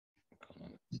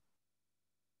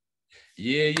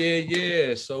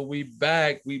Yeah. So we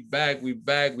back, we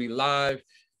live.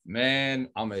 Man,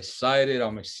 I'm excited.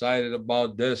 I'm excited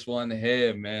about this one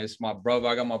here, man. It's my brother.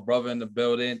 I got my brother in the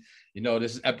building. You know,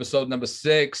 this is episode number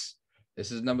 6.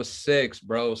 This is number 6,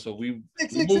 bro. So we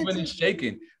moving and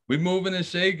shaking. We moving and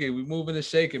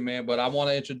shaking, man. But I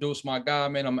want to introduce my guy,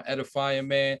 man. I'm an edifying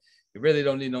man. You really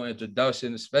don't need no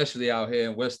introduction, especially out here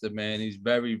in Worcester, man. He's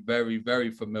very, very, very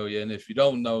familiar. And if you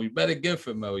don't know, you better get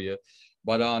familiar.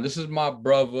 But this is my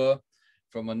brother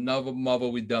from another mother.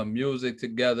 We done music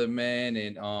together, man,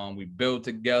 and we build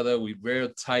together. We real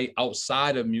tight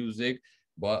outside of music,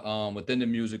 but within the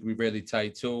music, we really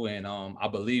tight too. And I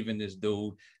believe in this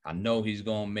dude. I know he's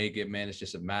gonna make it, man. It's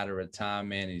just a matter of time,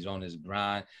 man. He's on his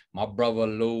grind. My brother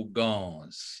Lou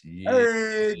Gonz. Yeah.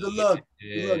 Hey, good luck.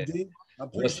 Yeah. Good luck, D. I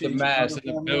appreciate What's the mass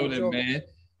in the building, man?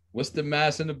 What's the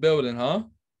mass in the building, huh?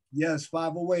 Yes,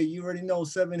 508. You already know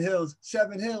 7 Hills.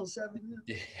 7 Hills.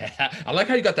 Yeah, I like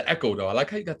how you got the echo though.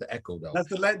 That's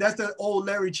the old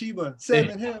Larry Chiba.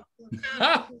 7 Hills.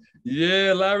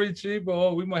 Yeah, Larry Chiba.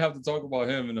 Oh, we might have to talk about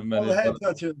him in a minute.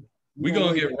 We're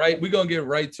gonna get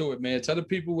right to it, man. Tell the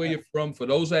people where you're from. For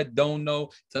those that don't know,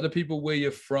 tell the people where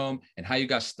you're from and how you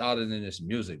got started in this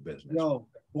music business. Yo,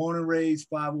 born and raised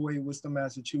 508, Worcester,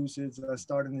 Massachusetts. I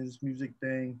started in this music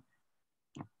thing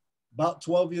about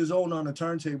 12 years old on the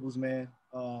turntables, man.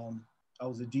 I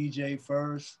was a DJ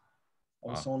first.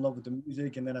 I was so in love with the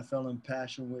music, and then I fell in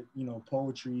passion with,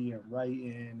 poetry and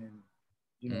writing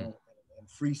and, and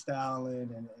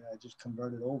freestyling, and I just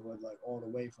converted over like all the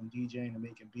way from DJing to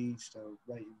making beats to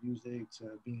writing music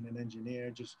to being an engineer,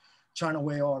 just trying to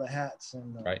wear all the hats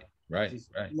and right.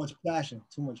 Too much passion.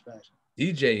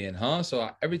 DJing, huh? So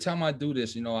every time I do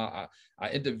this, I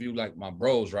interview like my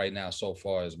bros right now so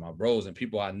far as my bros and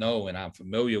people I know and I'm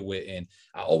familiar with, and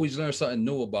I always learn something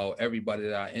new about everybody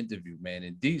that I interview, man.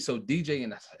 And so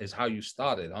DJing is how you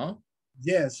started, huh?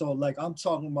 Yeah, so like I'm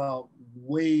talking about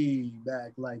way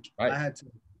back, like I had to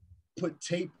put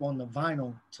tape on the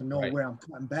vinyl to know where I'm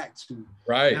cutting back to.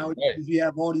 Now you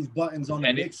have all these buttons on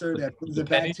the mixer that brings it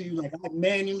back to you. Like I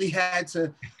manually had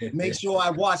to make sure I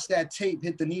watched that tape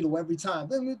hit the needle every time.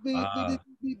 I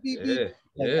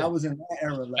was in that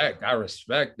era. Like, I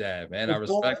respect that, man. I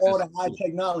respect all the high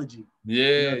technology.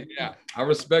 Yeah. I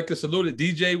respect the salute.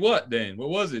 DJ what then? What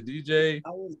was it? DJ?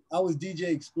 I was DJ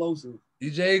Explosive.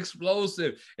 DJ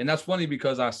Explosive. And that's funny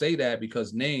because I say that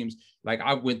because names, like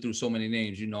I went through so many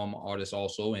names, I'm an artist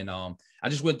also. And I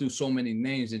just went through so many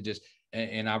names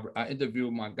and I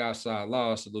interviewed my guy,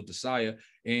 Salah, salute to Saya.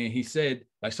 And he said,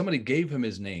 like somebody gave him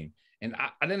his name. And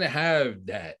I didn't have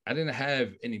that. I didn't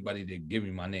have anybody to give me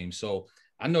my name. So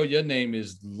I know your name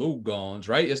is Lou Gonz,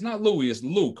 right? It's not Louis, it's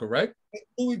Lou, correct?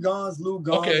 Lou Gonz.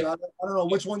 Okay. I don't know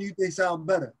which one you think sound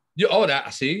better.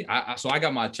 So I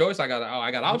got my choice. I got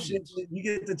options. You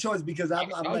get the choice because I'm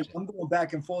going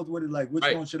back and forth with it. Like, which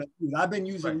one should I use? I've been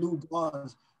using Lou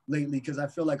Gonz lately because I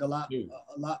feel like a lot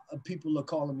of people are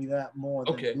calling me that more.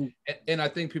 Okay, and I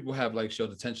think people have like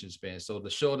short attention span. So the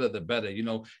shorter, the better.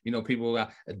 People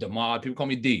got DeMarr. People call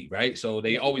me D, right? So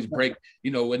they always break.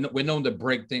 We're known to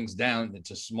break things down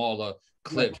into smaller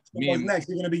clips. What's next?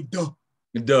 You're gonna be duh.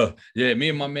 Yeah, me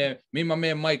and my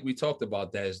man Mike, we talked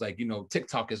about that. It's like,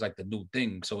 TikTok is like the new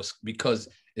thing. So it's because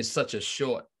it's such a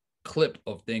short clip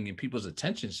of thing and people's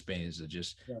attention spans are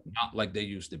just not like they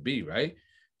used to be, right?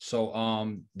 So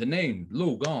the name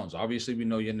Lou Gonz, obviously we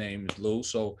know your name is Lou.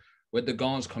 So where the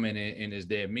Gonz coming in and is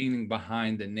there meaning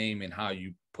behind the name and how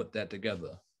you put that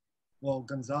together? Well,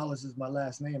 Gonzalez is my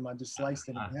last name. I just sliced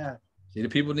it in half. See, the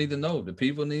people need to know.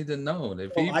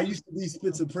 I used to be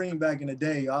Spit Supreme back in the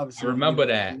day, obviously. I remember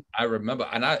that. And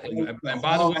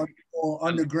by the way,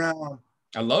 underground.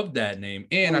 I love that name.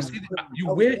 And I see that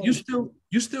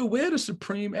you still wear the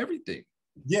Supreme everything.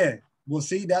 Yeah. Well,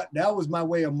 see, that was my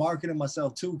way of marketing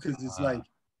myself too, because it's like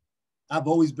I've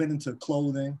always been into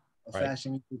clothing, a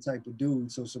fashion type of dude.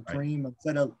 So Supreme,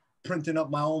 instead of printing up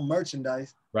my own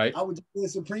merchandise, I would just wear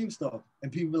Supreme stuff,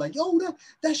 and people be like, "Yo,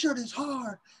 that shirt is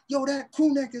hard. Yo, that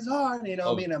crew neck is hard." You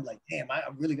know what I mean? I'm like, "Damn, I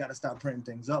really got to stop printing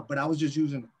things up." But I was just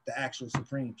using the actual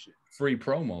Supreme shit. Free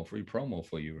promo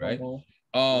for you, right?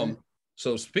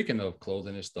 So speaking of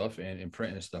clothing and stuff and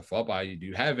printing stuff up, do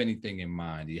you have anything in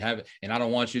mind? Do you have it? And I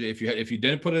don't want you to, if you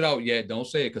didn't put it out yet, don't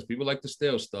say it because people like to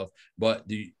steal stuff. But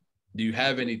do you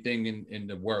have anything in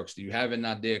the works? Do you have an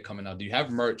idea coming out? Do you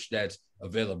have merch that's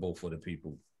available for the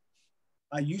people?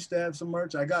 I used to have some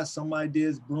merch. I got some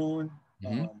ideas brewing. I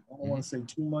don't want to say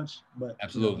too much, but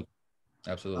absolutely.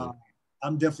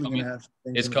 I'm definitely gonna have.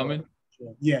 It's coming.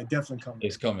 Yeah, definitely coming.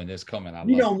 It's coming. It's coming. I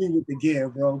You love know it. me with the gear,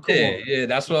 bro. Come Yeah, on. yeah,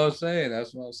 that's what I was saying.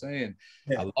 That's what I was saying.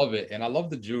 Yeah. I love it, and I love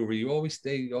the jewelry. You always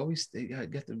stay. I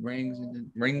get the rings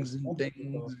and things,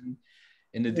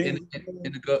 and the in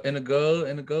in the girl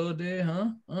in the girl there, huh?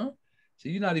 Huh? So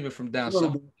you're not even from A down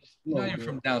little south. bit. A You're little not even bit.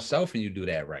 from down south, and you do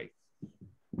that right.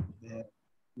 Yeah.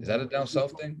 Is that a down It's just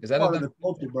south thing? Is that a part of down? the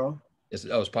culture, bro. It's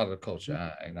part of the culture. All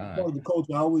right, all right. Part of the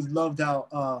culture. I always loved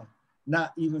how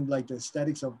not even like the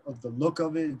aesthetics of the look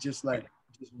of it, just like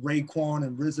just Raekwon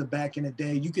and RZA back in the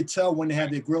day. You could tell when they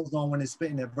have their grills on when they're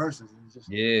spitting their verses. It's just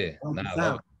Yeah, I like nah, the I love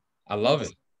sound. it. I love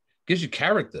it. Gives you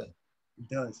character. It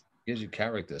does. Gives you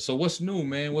character. So what's new,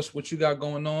 man? What you got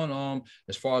going on?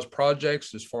 As far as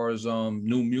projects, as far as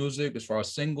new music, as far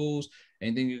as singles,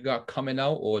 anything you got coming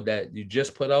out or that you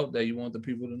just put out that you want the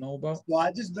people to know about? Well,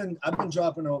 I've been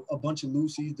dropping a bunch of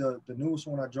Lucy's. The newest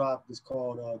one I dropped is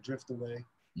called Drift Away.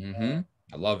 Mm-hmm.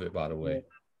 I love it, by the way.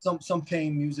 Some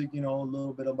pain music, you know, a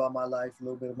little bit about my life, a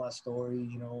little bit of my story,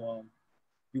 you know.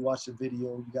 You watch the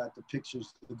video, you got the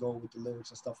pictures to go with the lyrics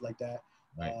and stuff like that.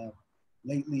 Right.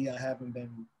 Lately, I haven't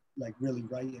been like really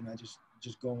writing. I just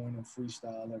go in and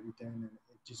freestyle everything, and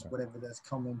just whatever that's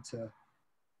coming to,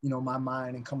 you know, my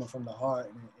mind and coming from the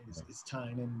heart, and it's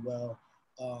tying in well.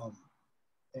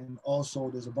 And also,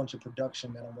 there's a bunch of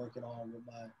production that I'm working on with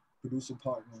my producer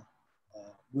partner,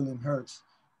 William Hertz,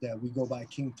 that we go by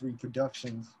King 3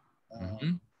 Productions.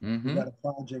 We got a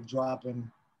project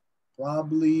dropping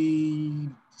probably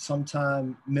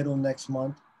sometime middle next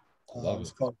month.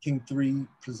 It's called King 3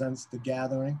 Presents The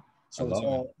Gathering. So it's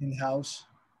all in-house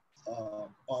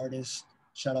artists.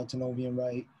 Shout out to Novian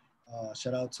Wright.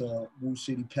 Shout out to Woo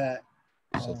City Pat.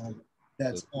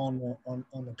 That's on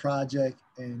the project,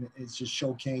 and it's just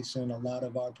showcasing a lot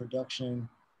of our production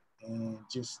and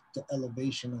just the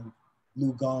elevation of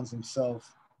Lou Gonz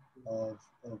himself of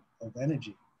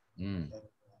energy.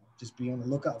 Just be on the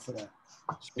lookout for that.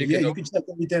 You can check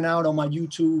everything out on my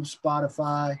YouTube,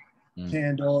 Spotify,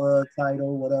 Pandora,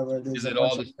 Tidal, whatever it is. Is it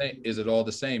all the same? Is it all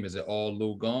the same? Is it all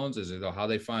Lou Gonz? Is it how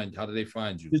do they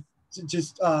find you?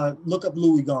 Just look up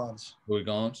Louis Gonz. Louis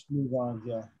Gonz? Louis Gonz,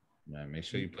 yeah. Man, make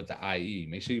sure you put the IE.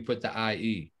 Make sure you put the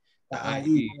IE. The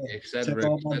IE, etc. Check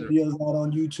all my videos out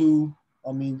on YouTube.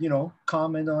 I mean, you know,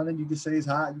 comment on it. You can say it's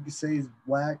hot. You can say it's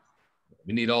whack.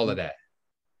 We need all of that.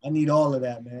 I need all of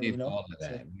that, man. You know, all of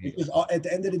that. So at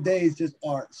the end of the day, it's just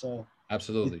art. So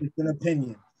absolutely, it's an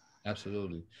opinion.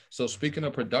 Absolutely. So speaking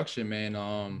of production, man,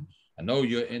 I know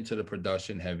you're into the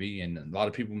production heavy, and a lot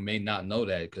of people may not know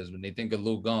that because when they think of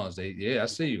Lou Gonz, I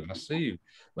see you.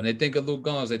 When they think of Lou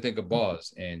Gonz, they think of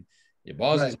bars, and your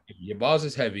bars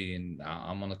is heavy, and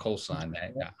I'm on the cosign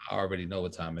that. I already know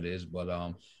what time it is, but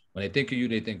when they think of you,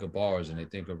 they think of bars, and they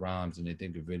think of rhymes, and they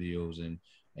think of videos, and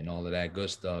all of that good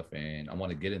stuff. And I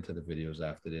want to get into the videos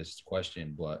after this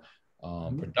question, but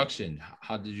production,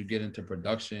 how did you get into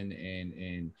production,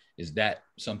 and is that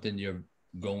something you're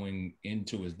going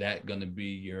into? Is that going to be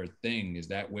your thing? Is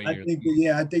that where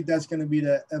I think that's going to be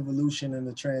the evolution and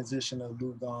the transition of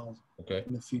Lou Gonz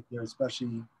in the future,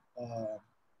 especially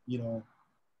you know,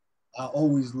 I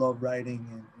always love writing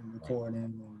and recording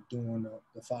and doing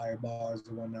the fire bars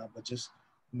and whatnot, but just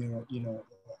you know,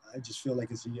 I just feel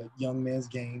like it's a young man's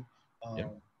game.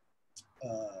 And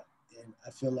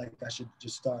I feel like I should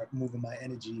just start moving my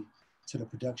energy to the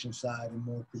production side and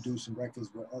more producing records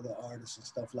with other artists and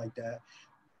stuff like that.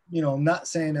 You know, I'm not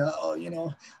saying that,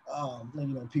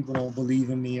 people don't believe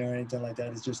in me or anything like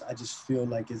that. It's just, I just feel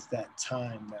like it's that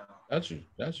time now. That's you.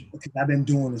 Because I've been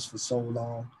doing this for so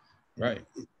long. Right.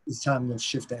 It's time to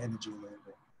shift the energy a little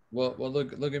bit. Well,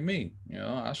 look at me. You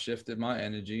know, I shifted my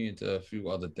energy into a few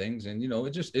other things, and you know,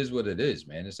 it just is what it is,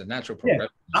 man. It's a natural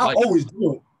progression. Yeah,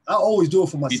 I always do it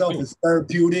for myself. It's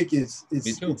therapeutic. It's a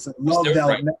love that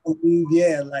will never leave.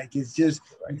 Yeah, like it's just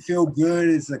you feel good.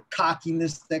 It's a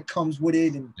cockiness that comes with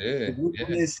it, and the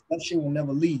weakness that shit will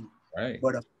never leave. Right.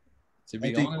 But to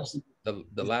be honest, the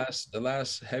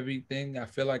last heavy thing I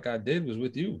feel like I did was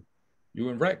with you. You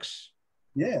and Rex.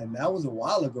 Yeah, and that was a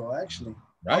while ago, actually.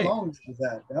 Right. How long was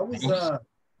that? That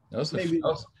was maybe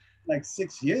like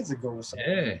 6 years ago or something.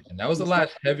 Yeah, and that was the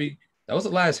last heavy. That was the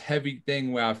last heavy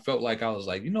thing where I felt like I was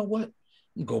like, you know what?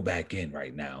 I'm gonna go back in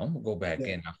right now. I'm gonna go back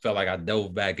in. I felt like I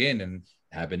dove back in and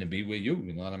happened to be with you.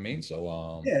 You know what I mean?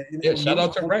 So shout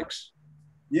out to Rex.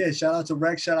 Yeah, shout out to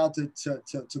Rex. Shout out to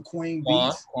Queen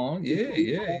Beats.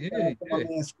 Yeah. My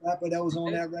man Scrapper that was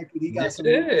on that record. He got some.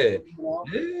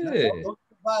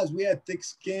 We had Thick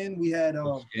Skin. We had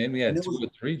and we had 2 or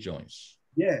 3 joints.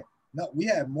 Yeah, no, we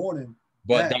had more than.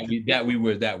 But that we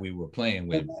were playing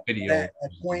with video. At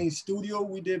Queen Studio,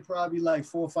 we did probably like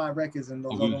 4 or 5 records, and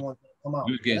those other ones come out.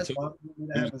 We was getting That's to fine. it. That We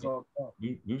was, happens all the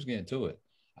time. we was getting to it.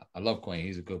 I love Queen.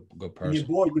 He's a good And person.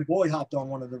 your boy hopped on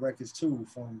one of the records too,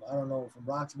 from I don't know, from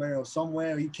Roxbury or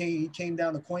somewhere. He came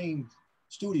down to Queen's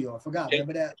studio. I forgot.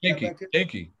 Remember that Chinky, record?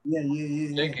 Chinky, Yeah.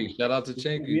 Chinky. Shout out to We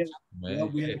Chinky, had, yeah,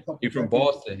 man. we had Yeah. a couple He from records.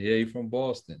 Boston. Yeah, he from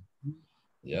Boston.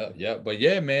 Yeah. But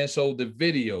yeah, man. So the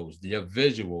videos, your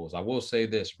visuals. I will say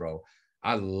this, bro.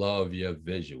 I love your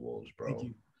visuals, Thank bro.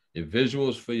 you. Your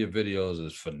visuals for your videos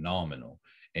is phenomenal.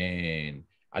 And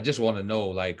I just want to know,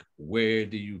 like, where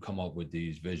do you come up with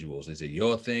these visuals? Is it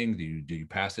your thing? Do you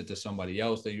pass it to somebody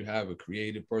else that you have a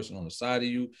creative person on the side of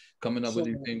you coming up with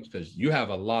these things? Because you have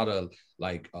a lot of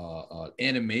like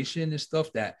animation and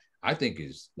stuff that I think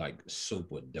is like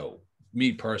super dope.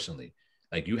 Me personally,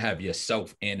 like you have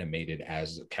yourself animated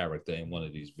as a character in one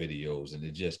of these videos, and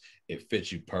it fits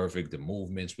you perfect. The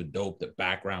movements were dope. The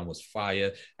background was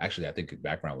fire. Actually, I think the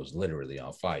background was literally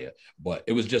on fire, but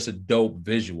it was just a dope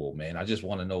visual, man. I just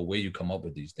want to know where you come up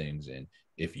with these things and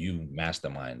if you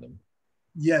mastermind them.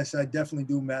 Yes, I definitely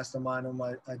do mastermind them.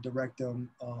 I direct them,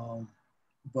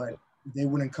 but they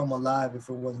wouldn't come alive if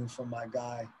it wasn't for my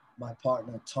guy, my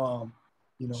partner Tom.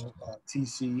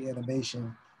 TC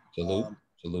Animation. Salute,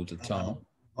 salute to Tom.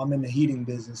 I'm in the heating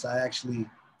business. I actually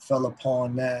fell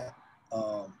upon that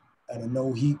at a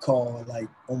no heat call at like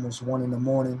almost 1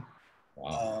 a.m.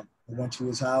 Wow. I went to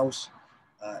his house.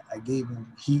 I gave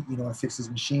him heat. I fixed his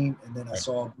machine, and then I Right.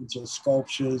 saw a bunch of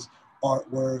sculptures,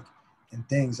 artwork, and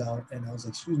things out. And I was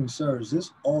like, "Excuse me, sir, is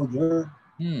this all your?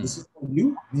 This is all you?"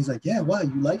 And he's like, "Yeah, why?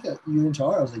 You like it? You're into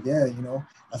art?" I was like, "Yeah,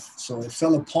 So it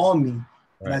fell upon me,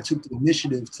 and I took the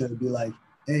initiative to be like,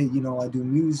 "Hey, I do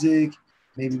music.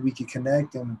 Maybe we could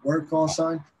connect and work on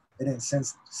something." And then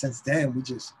since then, we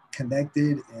just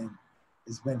connected, and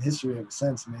it's been history ever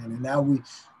since, man. And now me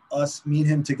and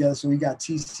him together. So we got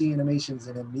TC Animations,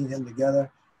 and then me and him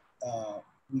together.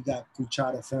 We got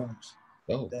Kuchada Films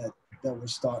that we're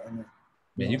starting to.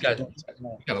 Man, you got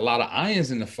a lot of irons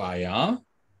in the fire, huh?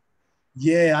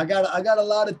 Yeah, I got a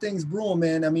lot of things brewing,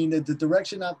 man. I mean, the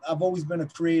direction I've always been a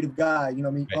creative guy.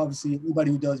 Right. Obviously,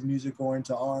 anybody who does music or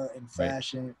into art and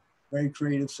fashion, very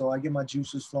creative. So I get my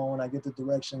juices flowing. I get the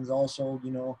directions also.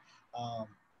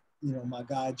 My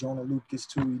guy Jonah Lucas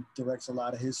too. He directs a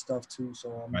lot of his stuff too.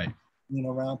 So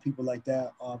around people like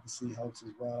that obviously helps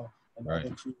as well, and other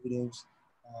creatives.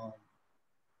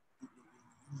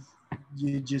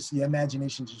 Your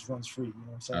imagination just runs free. You know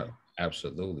what I'm saying?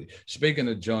 Absolutely. Speaking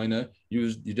of Joyner,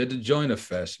 you did the Joyner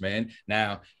Fest, man.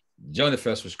 Now, Joyner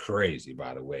Fest was crazy,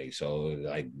 by the way. So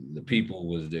like the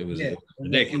people it was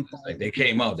ridiculous. Like they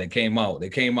came out. It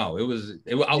was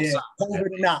outside.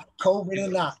 Yeah, COVID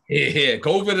or not. Yeah,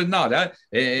 COVID or not.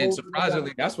 And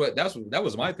surprisingly, that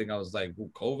was my thing. I was like,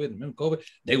 COVID.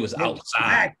 They was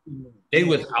outside. They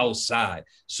was outside.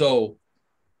 So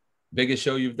biggest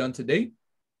show you've done to date?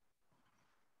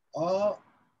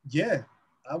 Yeah,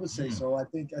 I would say so. I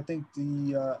think I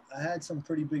had some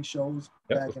pretty big shows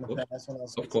back in the past when I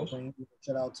was with Queen.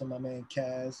 Shout out to my man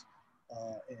Kaz.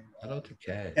 Shout out to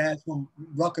Kaz. Kaz from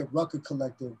Rucker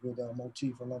Collective with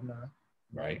Motif Alumni.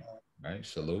 Right.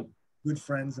 Salute. Good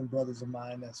friends and brothers of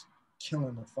mine that's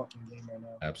killing the fucking game right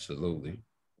now. Absolutely.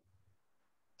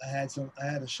 I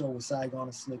had a show with Saigon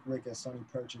and Slick Rick at Sunny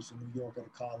Purchase in New York at a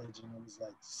college, and it was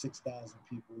like 6,000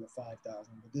 people or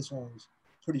 5,000. But this one was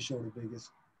pretty sure the biggest,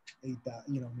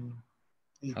 8,000.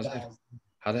 8,000.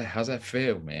 How's that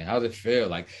feel, man? How's it feel?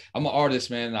 Like I'm an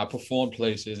artist, man. And I perform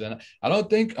places, and I don't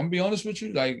think I'm gonna be honest with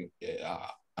you. Like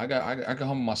I can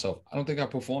humble myself. I don't think I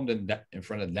performed in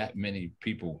front of that many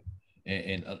people.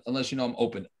 And unless I'm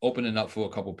opening up for a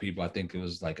couple people, I think it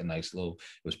was like a nice little.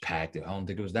 It was packed. I don't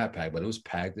think it was that packed, but it was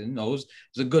packed. And it was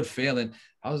a good feeling.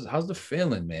 How's the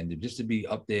feeling, man? Just to be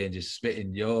up there and just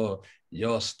spitting your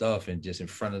stuff and just in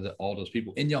front of all those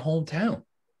people in your hometown.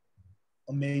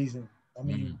 Amazing. I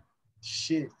mean,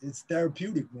 shit, it's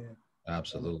therapeutic, man.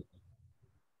 Absolutely.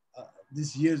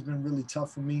 This year's been really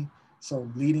tough for me.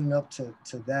 So leading up to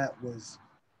that was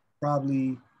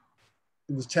probably.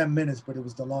 It was 10 minutes, but it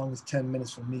was the longest 10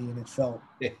 minutes for me, and it felt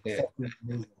fucking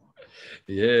amazing.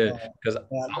 Yeah, because I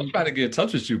was trying to get in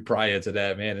touch with you prior to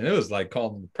that, man, and it was like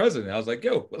calling the president. I was like,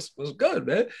 "Yo, what's good,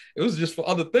 man?" It was just for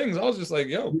other things. I was just like,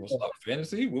 "Yo, what's up,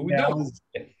 fantasy? What we doing?" I was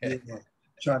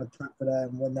trying to prep for that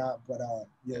and whatnot, but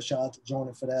shout out to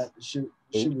Jonah for that. The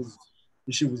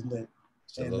shit was lit.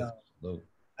 Salute.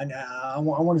 And I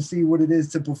want to see what it is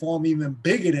to perform even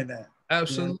bigger than that.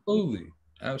 Absolutely.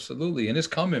 Absolutely. And it's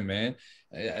coming, man.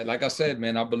 Like I said,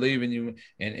 man, I believe in you.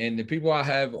 And the people I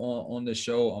have on the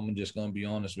show, I'm just going to be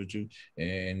honest with you.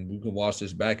 And we can watch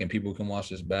this back and people can watch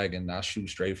this back and I shoot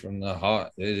straight from the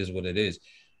heart. It is what it is.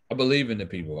 I believe in the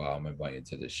people I'm inviting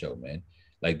to this show, man.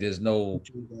 Like there's no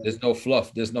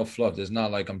fluff. There's no fluff. There's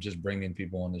not like I'm just bringing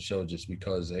people on the show just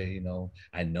because, hey,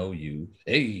 I know you.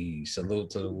 Hey,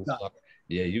 salute to the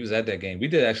yeah, you was at that game. We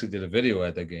did a video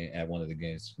at that game at one of the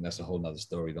games. And that's a whole nother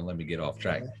story. Don't let me get off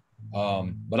track.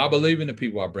 But I believe in the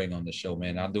people I bring on the show,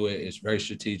 man. I do it. It's very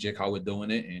strategic how we're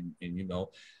doing it, and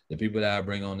the people that I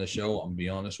bring on the show. I'm gonna be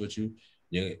honest with you.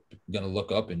 You're gonna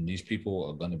look up, and these people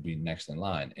are gonna be next in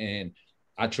line. And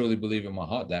I truly believe in my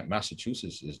heart that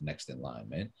Massachusetts is next in line,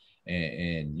 man.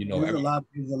 And there's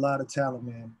a lot of talent,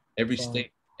 man. Every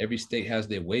state has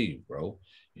their wave, bro.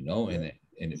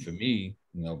 And for me,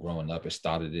 growing up, it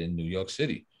started in New York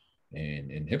City,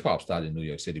 and hip hop started in New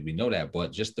York City. We know that,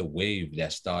 but just the wave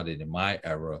that started in my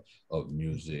era of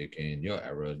music and your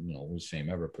era, the same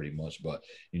era pretty much. But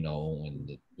when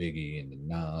the Biggie and the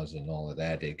Nas and all of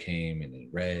that, they came and the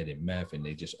Red and Meth, and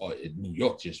they just New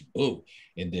York just blew.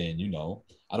 And then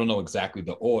I don't know exactly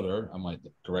the order. I might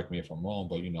correct me if I'm wrong,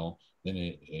 but then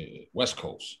it West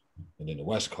Coast. And then the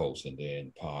West Coast, and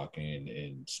then Pac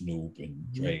and Snoop and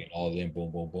Dre and all of them, boom,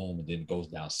 boom, boom, and then it goes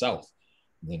down south.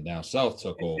 And then down south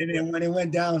took over. And then when it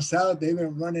went down south, they've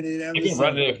been running it ever since.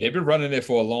 They've been running it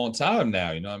for a long time now.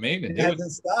 You know what I mean? And it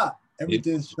hasn't stopped.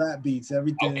 Everything's trap beats.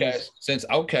 Everything. Since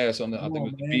Outkast on the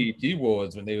BET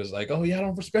Awards, when they was like, "Oh yeah, I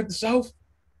don't respect the South,"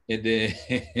 and then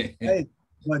hey.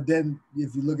 But then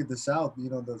if you look at the South,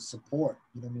 the support,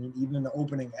 what I mean? Even the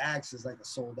opening acts is like a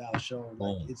sold out show.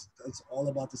 Like it's all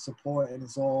about the support, and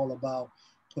it's all about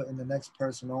putting the next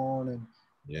person on. And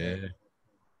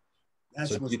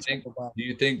that's so what's about. Do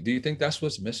you think that's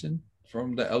what's missing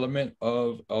from the element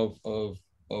of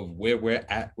where we're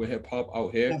at with hip hop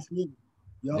out here? Absolutely.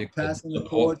 Y'all passing the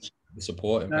torch. The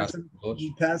support and passing the torch.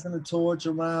 Passing the torch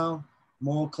around,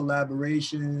 more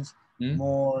collaborations.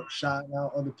 More shouting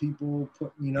out other people,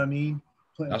 you know what I mean?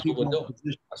 Putting That's people what we're doing.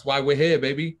 Position. That's why we're here,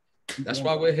 baby. That's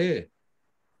why we're here.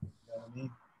 You know what I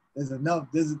mean? There's enough.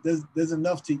 There's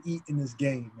enough to eat in this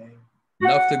game, man.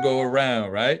 Enough to go around,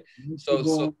 right?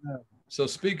 So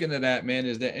speaking of that, man,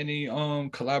 is there any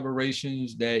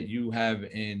collaborations that you have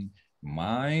in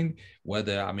mind?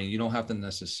 Whether you don't have to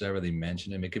necessarily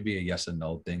mention them. It could be a yes or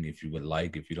no thing if you would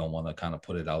like. If you don't want to kind of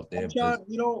put it out there.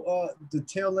 The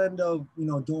tail end of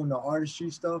doing the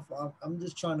artistry stuff. I'm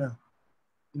just trying to,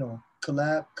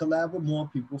 collab with more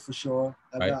people for sure.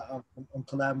 I'm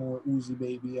collabing with Uzi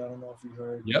Baby. I don't know if you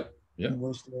heard. Yep. In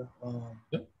Worcester.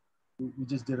 We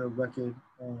just did a record.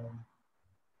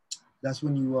 That's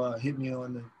when you hit me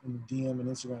in the DM and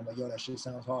Instagram like, yo, that shit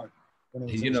sounds hard. When I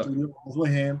was in the studio, I was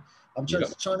with him. I'm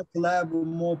just trying to collab with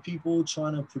more people,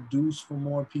 trying to produce for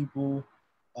more people,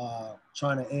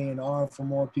 trying to A&R for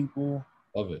more people.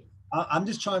 Love it. I'm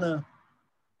just trying to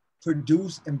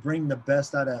produce and bring the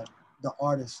best out of the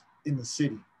artists in the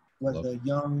city, whether they're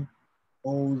young,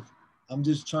 old. I'm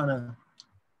trying to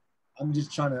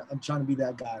be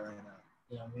that guy right now.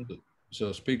 You know what I mean?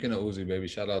 So speaking of Uzi Baby,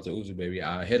 shout out to Uzi Baby.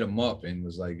 I hit him up and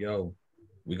was like, yo,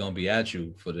 we're gonna be at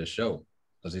you for this show.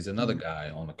 Because he's another guy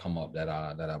on the come up that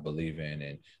I believe in.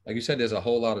 And like you said, there's a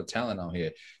whole lot of talent out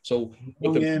here. So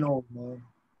young and old, man.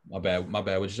 My bad.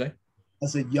 What'd you say? I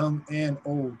said young and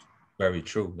old. Very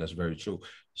true. That's very true.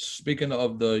 Speaking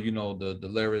of the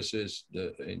lyricists,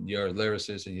 you're a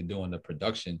lyricist and you're doing the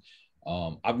production.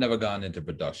 I've never gotten into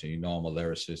production. I'm a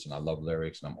lyricist and I love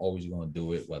lyrics and I'm always going to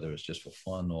do it, whether it's just for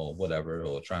fun or whatever,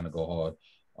 or trying to go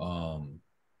hard.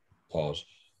 Pause.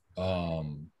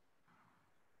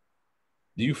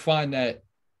 Do you find that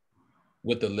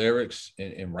with the lyrics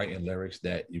and writing lyrics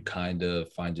that you kind of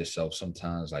find yourself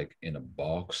sometimes like in a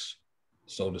box,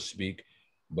 so to speak,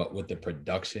 but with the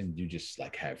production, you just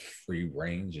like have free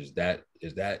range? Is that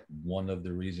one of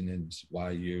the reasons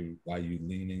why you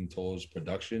leaning towards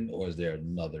production, or is there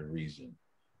another reason?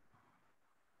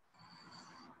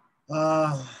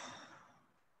 That's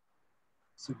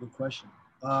a good question.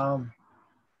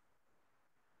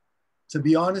 To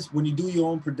be honest, when you do your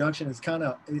own production, it's kind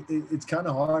of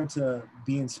hard to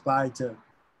be inspired to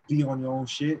be on your own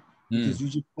shit because you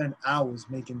just spend hours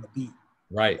making the beat,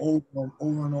 right? Over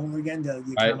and over again. You're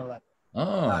kind of like,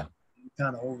 you're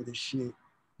kind of over this shit.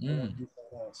 Do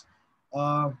else.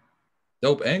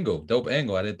 Dope angle.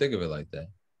 I didn't think of it like that.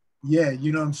 Yeah,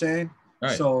 you know what I'm saying.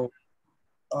 Right. So,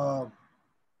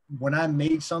 when I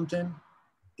make something,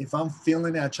 if I'm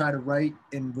feeling it, I try to write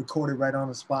and record it right on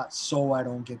the spot so I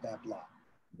don't get that block.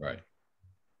 Right.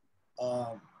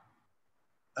 I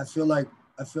feel like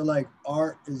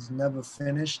art is never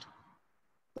finished.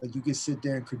 Like you can sit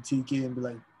there and critique it and be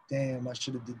like, damn, I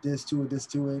should have did this to it.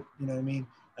 You know what I mean?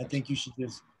 I think you should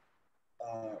just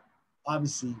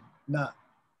obviously not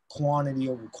quantity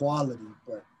over quality,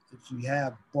 but if you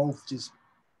have both, just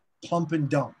pump and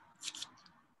dump.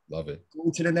 Love it.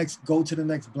 Go to the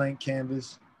next blank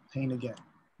canvas, paint again.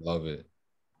 Love it.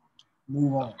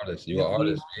 Move on. Artist. You're an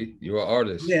artist. You're an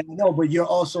artist. Yeah, I know, but you're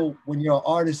also, when you're an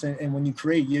artist and when you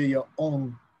create, you're your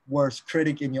own worst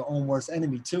critic and your own worst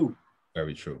enemy too.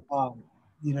 Very true.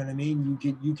 You know what I mean?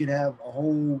 You could have a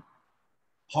whole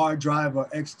hard drive or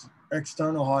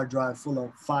external hard drive full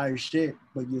of fire shit,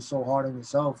 but you're so hard on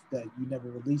yourself that you never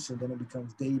release it. Then it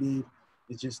becomes dated.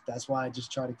 It's just, that's why I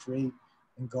just try to create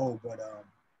and go. But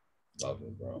love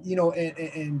it, bro. you know,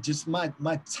 and just my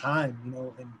time, you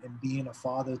know, and being a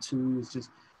father too, is just,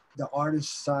 the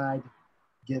artist side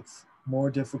gets more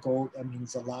difficult. I mean,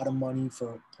 it's a lot of money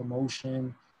for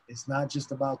promotion. It's not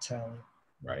just about talent.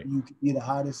 Right. You could be the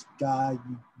hottest guy.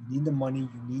 You need the money.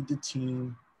 You need the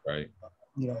team. Right.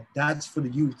 You know, that's for the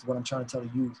youth. What I'm trying to tell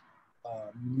the youth,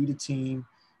 you need a team.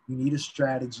 You need a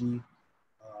strategy.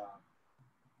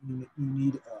 You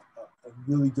need a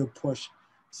really good push.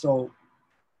 So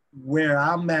where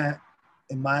I'm at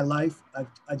in my life,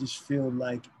 I just feel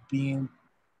like being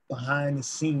behind the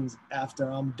scenes after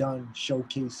I'm done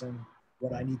showcasing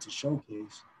what I need to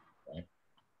showcase. Right.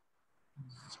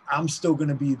 I'm still going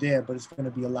to be there, but it's going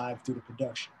to be alive through the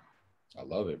production. I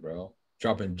love it, bro.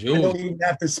 Dropping jewels. I don't even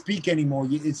have to speak anymore.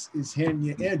 It's hearing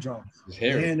your eardrum.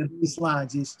 You're hearing the bass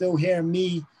lines. You're still hearing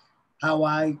me, how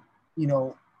I, you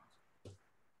know,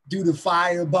 do the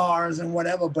fire bars and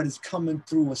whatever, but it's coming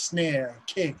through a snare, a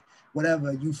kick,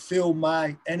 whatever. You feel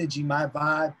my energy, my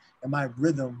vibe, and my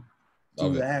rhythm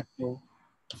through the actual.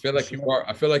 I feel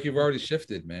like you've already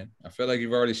shifted, man. I feel like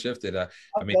you've already shifted. I'm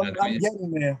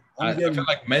getting there. I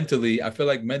feel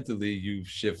like mentally you've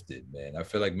shifted, man. I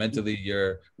feel like mentally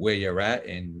you're where you're at,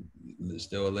 and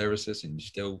still a lyricist, and you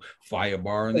still fire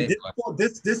barring it.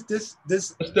 This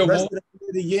still rest of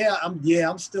the year,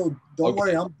 I'm still. Don't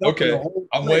worry, I'm okay.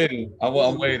 I'm waiting.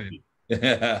 I'm waiting.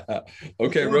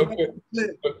 Okay, real quick.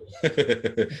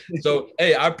 So,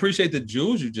 hey, I appreciate the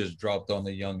jewels you just dropped on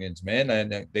the youngins, man,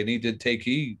 and they need to take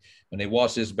heed when they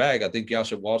watch this back. I think y'all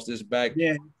should watch this back.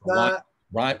 Yeah,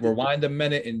 rewind a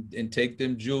minute and take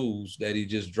them jewels that he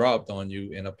just dropped on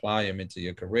you and apply them into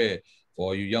your career for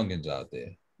all you youngins out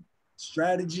there.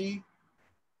 Strategy,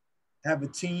 have a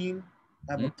team,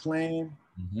 have a plan,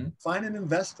 find an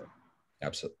investor.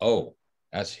 Absolutely. Oh,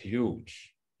 that's huge.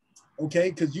 Okay,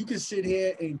 because you can sit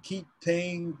here and keep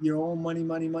paying your own money,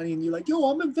 and you're like, yo,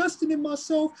 I'm investing in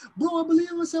myself, bro. I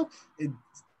believe in myself.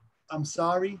 I'm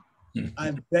sorry,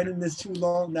 I've been in this too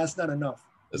long. That's not enough.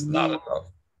 It's not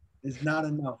enough. It's not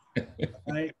enough,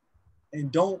 right?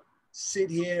 And don't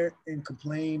sit here and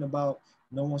complain about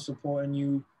no one supporting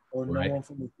you or no one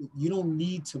from. You don't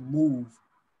need to move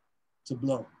to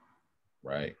blow.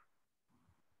 Right.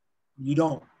 You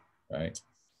don't. Right.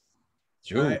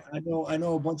 Sure. I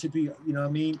know a bunch of people, you know what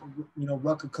I mean? You know,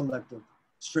 Rucker Collective,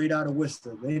 straight out of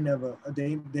Worcester. They never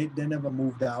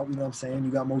moved out. You know what I'm saying? You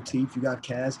got Motif, you got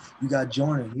Cass, you got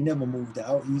Jordan. He never moved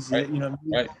out. He's you know what I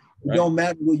mean? Right. It don't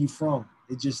matter where you're from.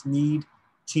 It just need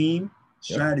team,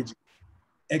 strategy,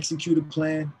 execute a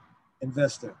plan,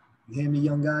 investor. You hear me,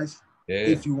 young guys? Yeah.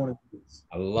 If you want to do this.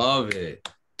 I love it.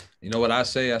 You know what I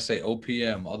say? I say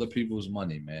OPM, other people's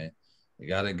money, man. You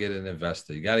got to get an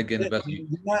investor. You got to get an investor.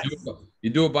 You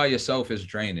do it by yourself is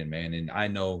draining, man. And I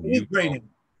know it's draining.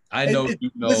 I know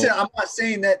you know. Listen, I'm not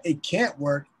saying that it can't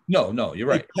work. No, you're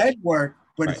right. It can work,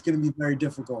 but it's going to be very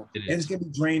difficult. And it's going to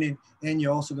be draining, and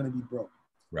you're also going to be broke.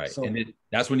 Right. So, and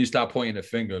that's when you stop pointing the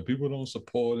finger. People don't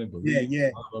support it.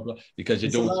 Yeah. Blah, blah, blah, because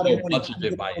you're doing so much of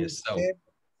it by yourself.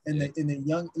 And the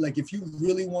young, like, if you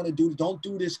really want to don't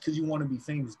do this because you want to be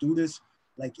famous. Do this,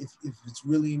 like, if it's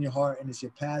really in your heart and it's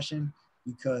your passion,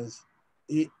 because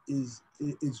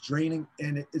it's draining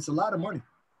and it's a lot of money.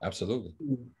 Absolutely.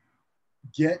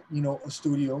 Get, you know, a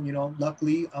studio, you know,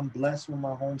 luckily I'm blessed with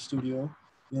my home studio, you know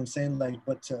what I'm saying? Like,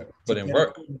 but to put in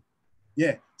work.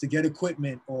 To get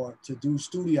equipment or to do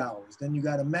studio hours, then you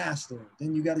got to master,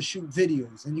 then you got to shoot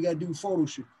videos, then you got to do photo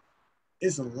shoot.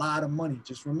 It's a lot of money.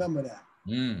 Just remember that.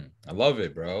 I love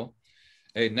it, bro.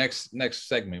 Hey, next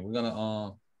segment, we're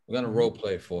gonna role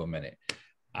play for a minute.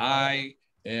 I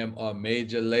am a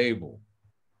major label.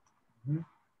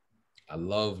 I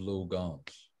love Lil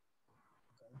Gonz.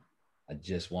 I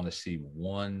just want to see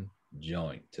one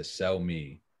joint to sell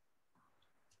me,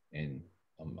 and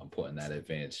I'm putting that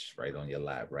advance right on your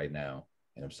lap right now,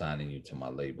 and I'm signing you to my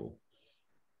label.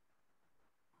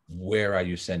 Where are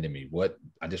you sending me? What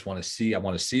I just want to see. I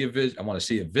want to see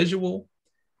a visual,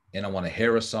 and I want to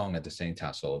hear a song at the same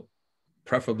time. So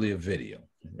preferably a video,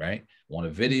 right? I want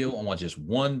a video. I want just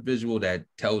one visual that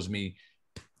tells me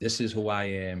this is who I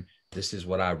am. This is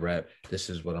what I rep. This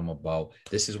is what I'm about.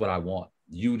 This is what I want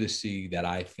you to see that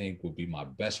I think would be my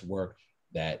best work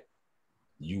that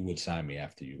you would sign me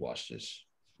after you watch this?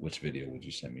 Which video would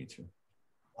you send me to?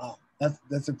 Wow,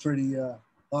 that's a pretty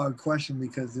hard question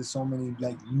because there's so many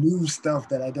like new stuff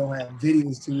that I don't have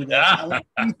videos to. That I want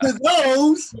to see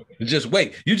those. Just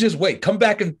wait. You just wait. Come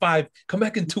back in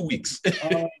 2 weeks.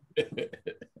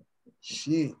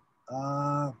 Shit.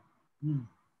 I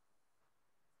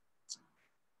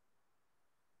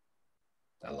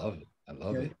love it. I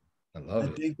love it. I love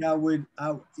it. I think I would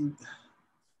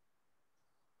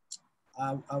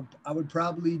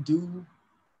probably do.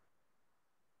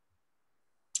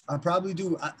 I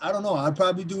don't know. I'd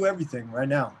probably do everything right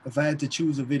now if I had to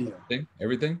choose a video.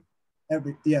 Everything?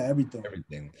 Everything.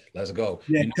 Everything. Let's go.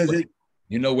 Yeah, because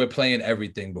we're playing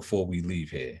everything before we leave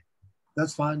here.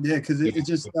 That's fine. Yeah, because it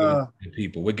just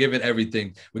people. We're giving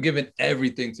everything. We're giving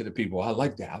everything to the people. I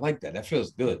like that. That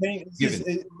feels good.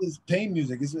 It's pain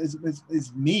music.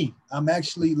 It's me. I'm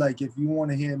actually like, if you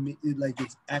want to hear me,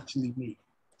 it's actually me.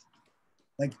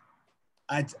 Like,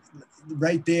 I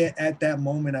right there at that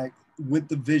moment, with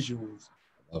the visuals.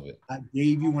 I love it. I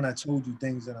gave you when I told you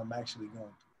things that I'm actually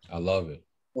going through. I love it.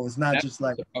 So it's not just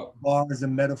like bars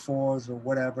and metaphors or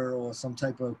whatever, or some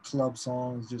type of club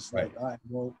songs. Just like, all right,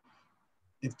 well,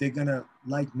 if they're gonna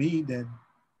like me, then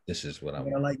this is what I'm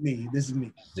gonna like me. This is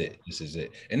me. This is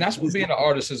it. And that's what being an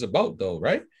artist is about, though,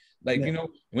 right? Like,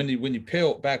 when you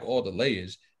peel back all the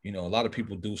layers, a lot of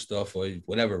people do stuff for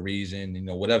whatever reason,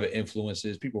 whatever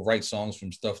influences. People write songs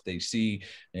from stuff they see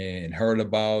and heard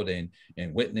about and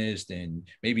witnessed and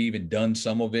maybe even done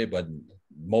some of it, but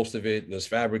most of it was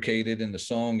fabricated in the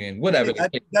song and whatever. I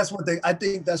think that's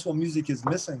what music is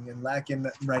missing and lacking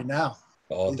right now.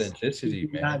 The authenticity,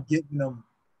 man. Not getting them.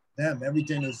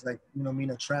 Everything is like,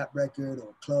 a trap record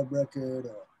or club record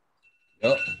or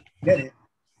get it.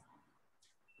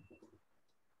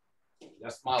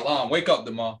 That's my alarm. Wake up,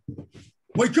 DeMarr.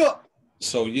 Wake up.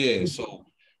 So yeah, so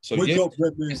wake up,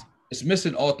 it's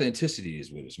missing authenticity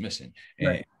is what it's missing. And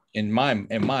right. in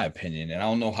my opinion, and I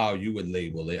don't know how you would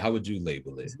label it. How would you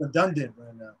label it? It's redundant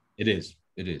right now. It is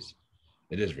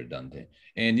redundant.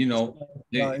 And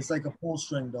it's like a full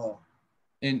string dog.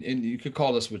 And you could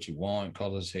call us what you want,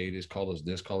 call us haters, call us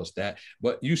this, call us that,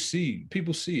 but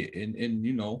people see it.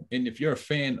 And if you're a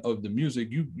fan of the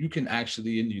music, you can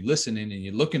actually, and you're listening and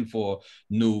you're looking for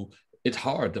new, it's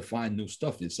hard to find new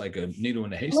stuff. It's like a needle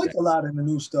in a haystack. I like a lot of the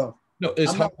new stuff. No,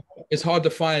 it's hard to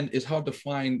find,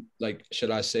 like, should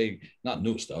I say, not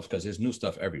new stuff, because there's new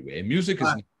stuff everywhere. And music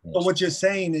is. But what you're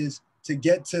saying is to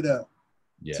get to the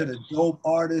dope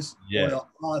artist or the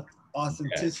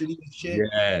authenticity and shit.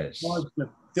 Yes. The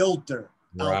filter.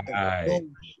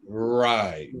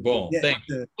 Right. Boom.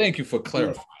 Thank you for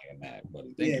clarifying that,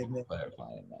 buddy. Thank you for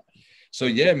clarifying that. So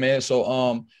man.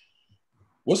 So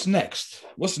what's next?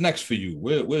 What's next for you?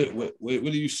 What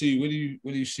do you see?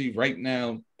 What do you see right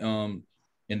now? In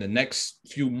the next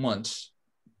few months,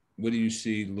 what do you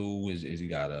see, Lou? Is he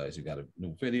got a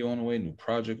new video on the way, new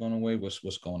project on the way? What's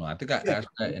going on? I think I asked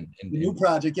that. The new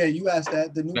project, you asked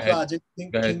that. The new project,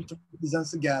 King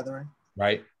presents the gathering.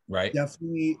 Right.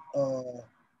 Definitely a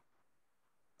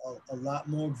lot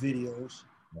more videos.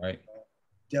 Right.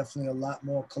 Definitely a lot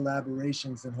more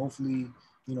collaborations, and hopefully,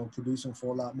 producing for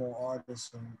a lot more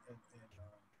artists and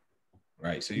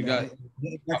right. So you got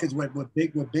records with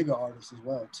bigger artists as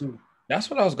well too. That's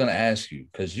what I was going to ask you,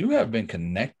 because you have been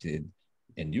connected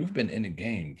and you've been in the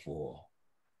game for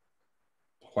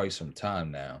quite some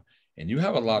time now. And you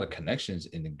have a lot of connections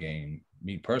in the game,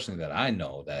 me personally, that I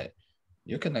know that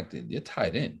you're connected, you're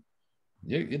tied in.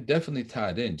 You're definitely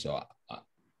tied in. So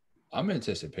I'm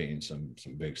anticipating some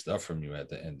big stuff from you at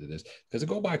the end of this, because it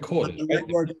go by quarters. Right?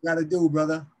 Work you got to do,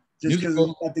 brother. Just because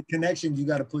you got the connections, you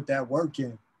got to put that work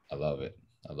in. I love it,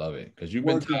 because you've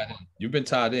been tied in. You've been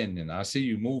tied in, and I see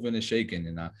you moving and shaking,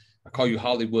 and I call you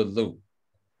Hollywood Lou.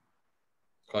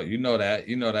 You know that.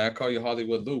 I call you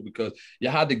Hollywood Lou because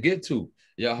you're hard to get to.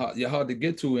 You're hard to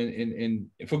get to, and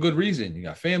for good reason. You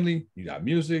got family, you got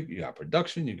music, you got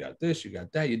production, you got this, you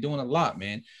got that. You're doing a lot,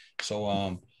 man. So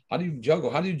how do you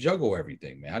juggle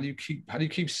everything, man? How do you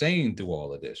keep sane through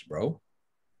all of this, bro?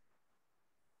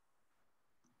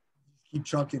 Keep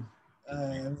trucking.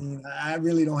 I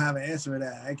really don't have an answer to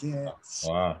that. I can't.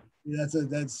 Wow.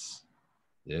 That's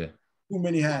too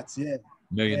many hats. Yeah.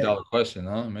 $1 million question,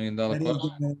 huh? $1 million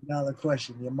question. $1 million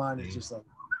question. Your mind is just like.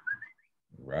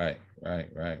 Right.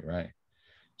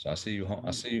 So I see you home.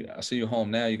 I see you home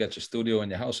now. You got your studio in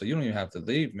your house, so you don't even have to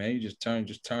leave, man. You just turn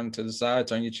to the side,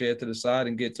 turn your chair to the side,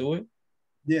 and get to it.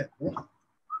 Yeah.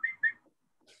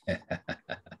 Yeah,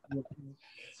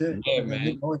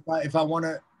 man. If I want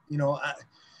to, you know,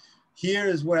 here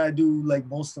is where I do like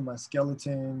most of my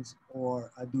skeletons, or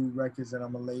I do records that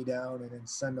I'm gonna lay down and then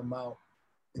send them out.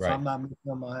 If Right. I'm not mixing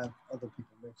them, I'll have other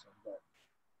people mix them. But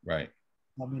Right.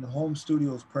 I mean, a home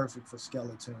studio is perfect for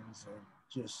skeletons and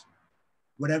just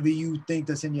whatever you think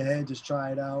that's in your head, just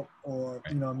try it out. Or,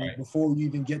 you know what I mean, Right. before you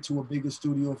even get to a bigger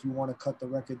studio, if you want to cut the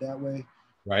record that way,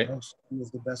 Right. home studio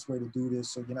is the best way to do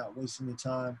this. So you're not wasting your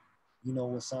time. You know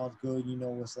what sounds good. You know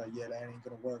what's like, yeah, that ain't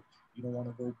going to work. You don't want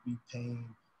to go be paying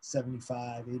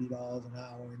 $75, $80 an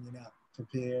hour and you're not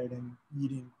prepared and you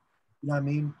didn't, you know what I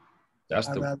mean? That's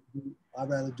I'd the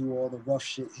rather do all the rough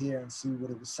shit here and see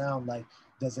what it would sound like.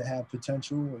 Does it have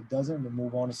potential? It doesn't, and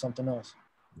move on to something else.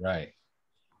 right.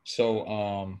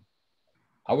 So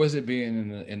how was it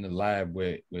being in the lab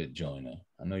with Jonah?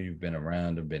 I know you've been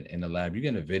around and been in the lab. You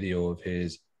getting a video of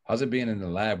his. How's it being in the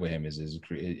lab with him?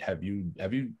 Have you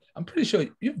I'm pretty sure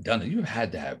you've done it. You've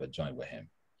had to have a joint with him.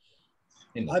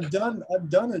 I've done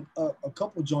a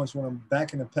couple joints when I'm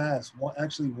back in the past.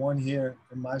 One here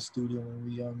in my studio when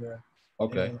we were younger.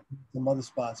 Okay. And some other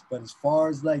spots. But as far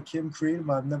as like him creative,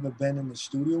 I've never been in the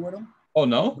studio with him. Oh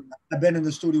no? I've been in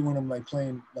the studio when I'm like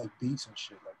playing like beats and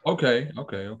shit like that. Okay.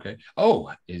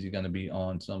 Oh, is he gonna be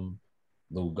on some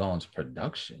Lil Gonz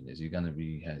production? Is he gonna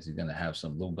have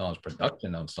some Lil Gonz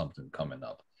production on something coming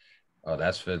up? Oh,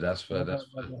 that's for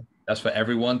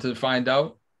everyone to find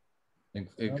out,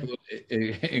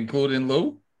 including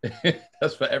Lou.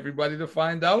 That's for everybody to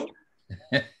find out.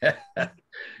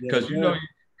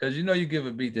 Because you give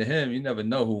a beat to him, you never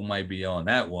know who might be on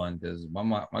that one. Because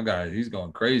my guy, he's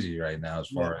going crazy right now as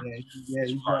far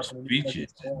as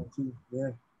features.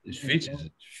 His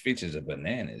features are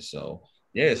bananas. So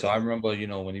yeah, so I remember,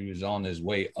 when he was on his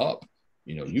way up,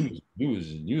 you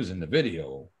was in the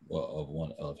video of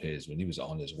one of his when he was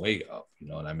on his way up. You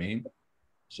know what I mean?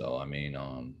 So I mean,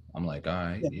 I'm like, all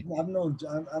right. Yeah, I've known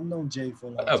Jay for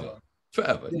a long time.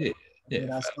 Forever. Yeah.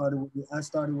 And I started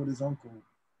with his uncle.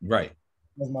 Right.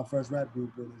 That was my first rap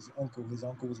group with his uncle. His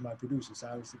uncle was my producer,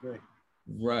 Cyrus the Great.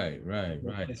 Right.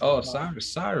 Oh,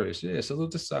 Cyrus. Yeah,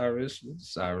 salute to Cyrus.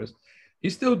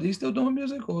 He's still doing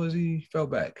music, or is he fell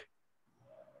back?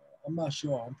 I'm not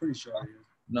sure. I'm pretty sure he is.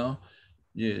 No.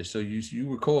 Yeah. So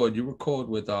you record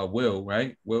with Will,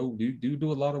 right? Will, do you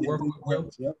do a lot of work with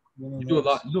Will? Yep. You do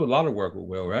a lot of work with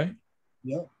Will, right?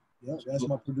 Yep. That's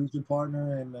my producer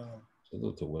partner, and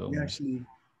salute to Will. We actually,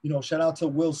 shout out to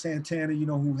Will Santana,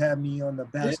 who had me on the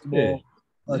basketball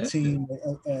team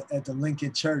at the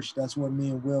Lincoln Church. That's where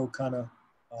me and Will kind of,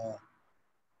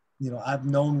 I've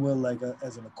known Will like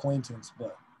as an acquaintance,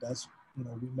 but that's, we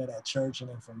met at church, and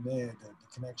then from there, the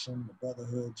connection, the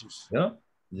brotherhood, just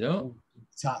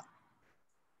top.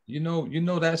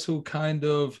 That's who kind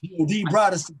of he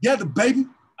brought us together, baby.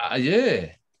 Yeah,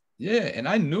 and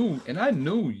I knew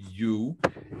you,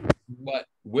 but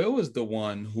Will was the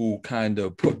one who kind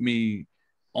of put me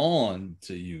on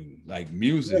to you, like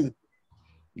music. Really?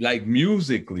 Like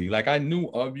musically, like I knew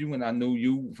of you and I knew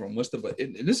you from Worcester, but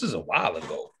this is a while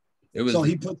ago. It was. So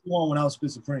he put you on when I was Spit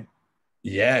Supreme.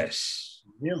 Yes.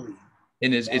 Really.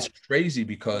 And it's crazy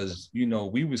because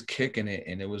we was kicking it,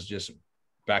 and it was just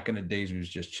back in the days we was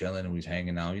just chilling and we was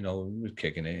hanging out. We was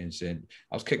kicking it, and said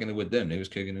I was kicking it with them. They was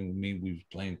kicking it with me. We was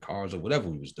playing cards or whatever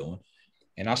we was doing,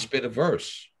 and I spit a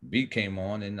verse. Beat came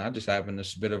on, and I just happened to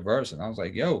spit a verse, and I was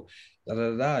like, "Yo, da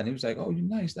da da," and he was like, "Oh, you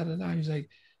nice, da da da." He's like,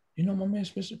 my man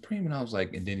Spit Supreme, and I was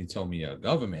like, and then he told me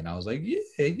government. I was like, yeah,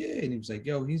 and he was like,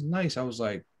 "Yo, he's nice." I was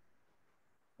like,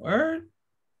 "Word."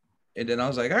 And then I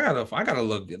was like, I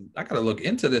gotta look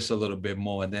into this a little bit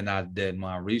more. And then I did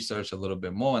my research a little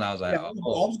bit more, and I was like, I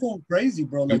was going crazy,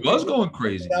 bro. Like, was going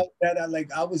crazy. I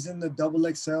was in the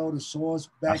XXL, the Source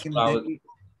back in the day.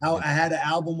 I had an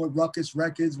album with Ruckus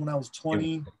Records when I was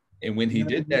 20. And when he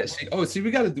did that,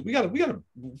 we gotta give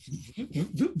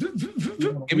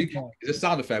me the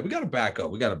sound effect. We gotta back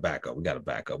up.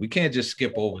 We can't just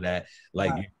skip over that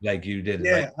like you did.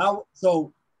 Yeah,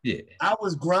 I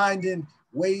was grinding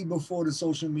way before the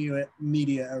social media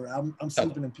era. I'm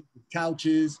sleeping in people's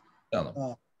couches,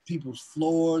 people's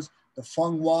floors, the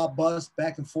Fung Wah bus,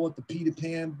 back and forth, the Peter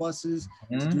Pan buses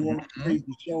to do all the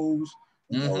crazy shows.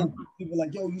 People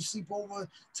like, yo, you sleep over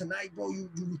tonight, bro. You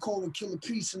record with Killer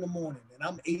Priest in the morning. And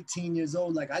I'm 18 years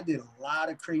old. Like, I did a lot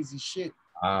of crazy shit.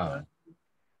 Wow.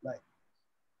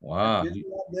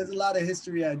 There's a lot of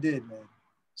history I did, man.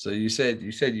 So you said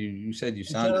you sounded.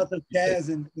 Shout out to Jazz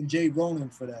and Jay Ronan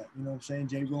for that. You know what I'm saying?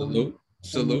 Jay Ronan.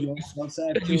 Salute. You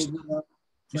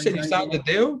said you signed the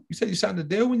deal? You said you signed the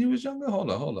deal when you was younger?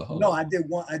 Hold on. No, I did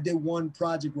one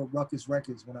project with Ruckus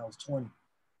Records when I was 20.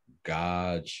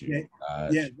 Got you.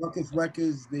 Ruckus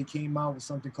Records, they came out with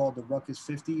something called the Ruckus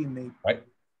 50, and they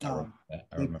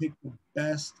They picked the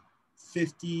best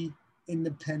 50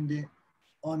 independent,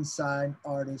 unsigned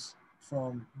artists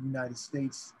from the United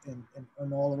States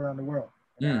and all around the world.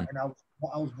 And I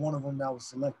was one of them that was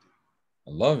selected.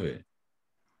 I love it.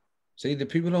 See, the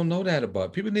people don't know that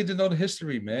about. People need to know the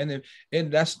history, man.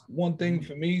 And that's one thing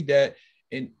for me that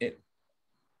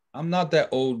I'm not that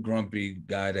old grumpy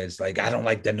guy that's like, I don't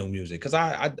like that new music, because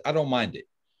I don't mind it.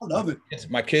 I love it.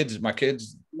 My kids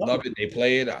love it. They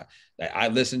play it. I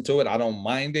listen to it. I don't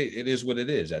mind it. It is what it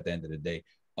is at the end of the day.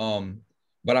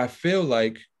 But I feel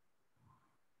like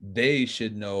they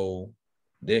should know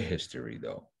their history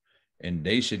though, and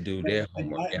they should do their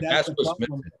homework. And that's what's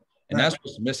missing. And that's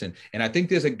what's missing. And I think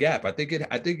there's a gap. I think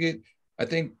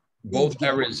both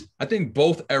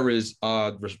eras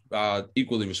are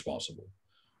equally responsible.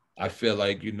 I feel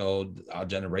like, our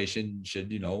generation should,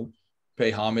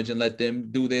 pay homage and let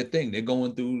them do their thing. They're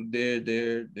going through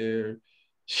their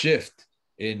shift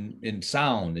in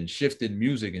sound and shift in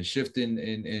music and shift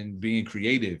in being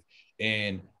creative.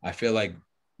 And I feel like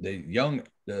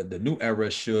the new era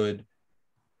should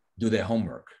do their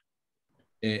homework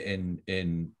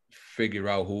and figure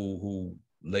out who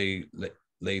laid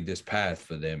this path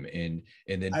for them and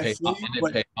then pay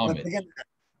homage. Again,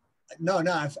 no,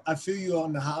 I feel you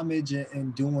on the homage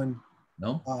and doing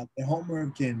the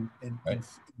homework and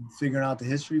figuring out the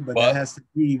history, but that has to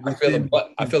be within.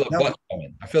 I feel a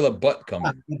butt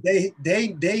coming.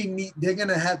 They're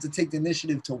gonna have to take the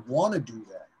initiative to want to do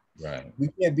that. Right. We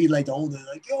can't be like the older,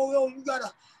 like yo, you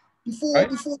gotta before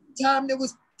the time there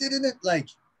was didn't it like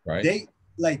right. They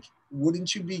like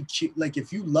wouldn't you be like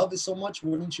if you love it so much,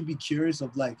 wouldn't you be curious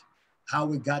of like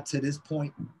how it got to this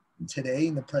point today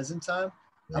in the present time?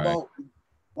 Right. How about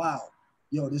wow,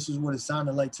 yo, this is what it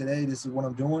sounded like today. This is what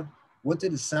I'm doing. What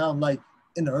did it sound like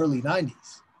in the early 90s?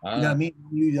 You know what I mean?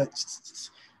 You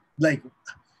like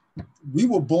we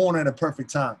were born at a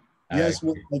perfect time. Yes,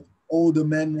 we're like older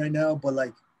men right now, but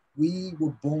like we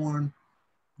were born,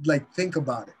 like think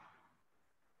about it.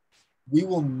 We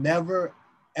will never,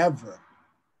 ever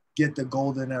get the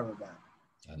golden era back.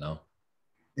 I know.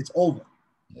 It's over.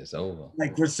 It's over.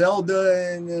 Like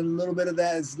Griselda and a little bit of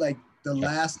that is like the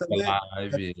last of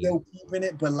it. Still keeping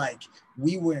it, but like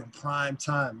we were in prime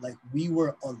time. Like we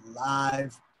were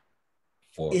alive.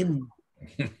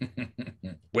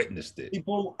 Witnessed it.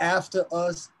 People after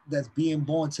us that's being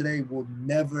born today will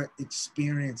never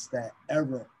experience that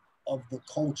era of the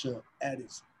culture at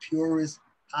its purest,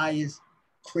 highest,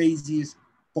 craziest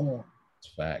form.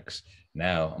 Facts.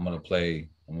 Now I'm gonna play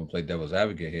devil's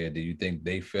advocate here. Do you think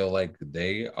they feel like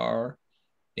they are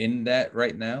in that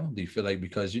right now? Do you feel like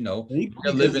because when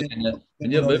you're living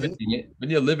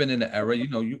in the era,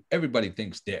 everybody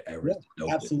thinks their era.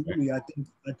 Yeah, absolutely. Right?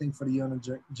 I think for the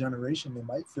younger generation, they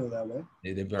might feel that way.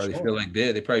 They probably feel like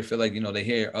they probably feel like they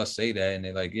hear us say that and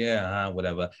they're like, yeah,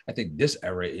 whatever. I think this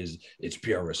era is its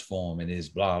purest form and is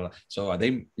blah blah. So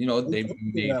they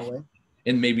that way.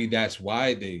 And maybe that's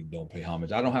why they don't pay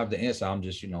homage. I don't have the answer. I'm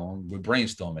just we're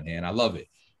brainstorming here, and I love it.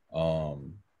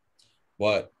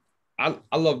 But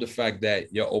I love the fact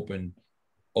that you're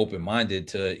open-minded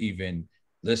to even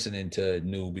listening to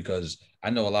new, because I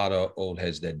know a lot of old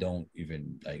heads that don't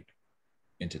even like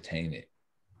entertain it,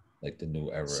 like the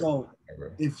new era. So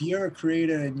if you're a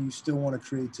creator and you still want to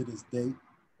create to this day,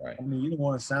 right? I mean, you don't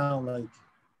want to sound like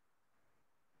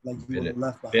you were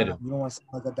left behind. You don't want to sound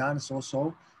like a dinosaur.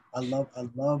 So I love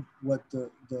what the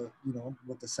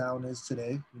what the sound is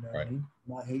today. You know what I mean?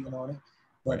 I'm not hating on it.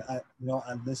 But I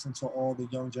listen to all the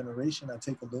young generation. I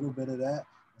take a little bit of that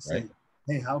and say,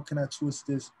 hey, how can I twist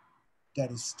this that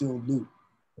is still new?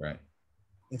 Right.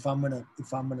 If I'm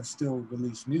gonna still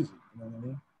release music, you know what I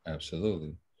mean?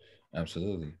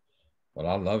 Absolutely. Well,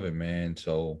 I love it, man.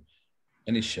 So,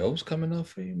 any shows coming up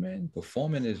for you, man?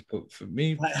 Performing is for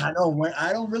me. I know when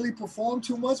I don't really perform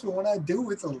too much, but when I do,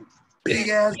 it's a big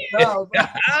ass crowd.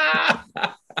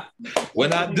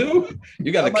 When I do,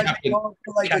 you got to captain for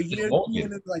like a year,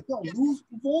 and it's like, yo, Lou's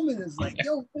performing is like,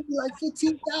 yo, maybe like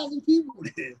 15,000 people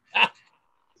there.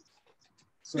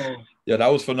 So yeah, that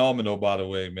was phenomenal, by the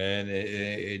way, man.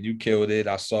 And you killed it.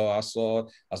 I saw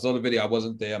the video. I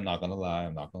wasn't there. I'm not gonna lie. I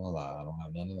don't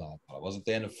have nothing to lie. I wasn't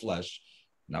there in the flesh.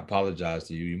 And I apologize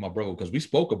to you. You're my brother, because we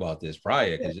spoke about this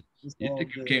prior. Because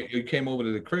you came over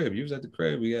to the crib. You was at the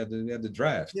crib. We had the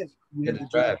draft. Yeah, we had the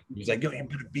draft. He was like, yo, you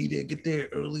better be there. Get there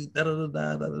early. Da da da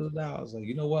da da da. I was like,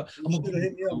 you know what? You should have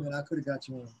hit me up, man. I could have got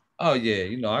you on. Oh yeah,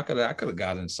 I could have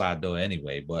got inside door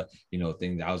anyway, but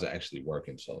I was actually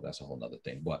working, so that's a whole nother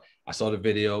thing. But I saw the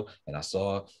video and I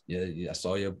saw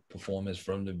your performance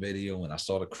from the video, and I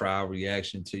saw the crowd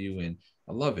reaction to you, and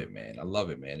I love it, man.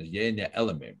 You're in your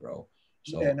element, bro.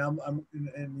 So yeah, and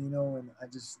and you know, and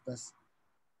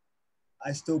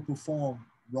I still perform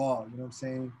raw. You know what I'm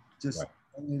saying? Just right,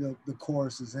 only the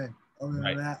chorus is in. Other than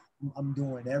right. that, I'm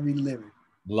doing every lyric.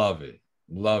 Love it.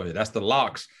 Love it. That's the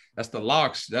locks. That's the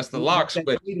locks. That's the That's locks that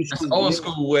way. Jada That's shit, old yeah.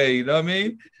 school way. You know what I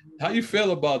mean? How you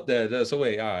feel about that? So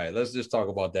wait, all right. Let's just talk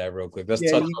about that real quick. Yeah, Let's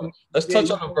yeah, touch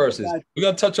you on the know, verses. We're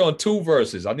gonna touch on two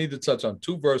verses. I need to touch on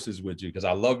two verses with you because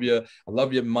I love your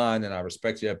mind and I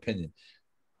respect your opinion.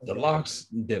 The okay. locks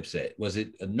Dipset. Was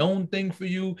it a known thing for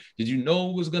you? Did you know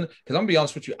it was gonna? Because I'm gonna be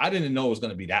honest with you, I didn't know it was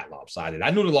gonna be that lopsided.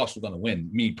 I knew the Locks were gonna win,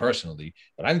 me personally,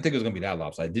 but I didn't think it was gonna be that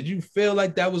lopsided. Did you feel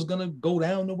like that was gonna go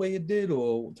down the way it did,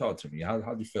 or talk to me? How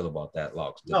do you feel about that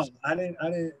Locks No, Dipset?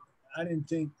 I didn't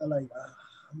think like.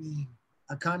 I mean,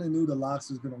 I kind of knew the Locks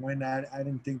was gonna win. I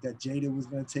didn't think that Jada was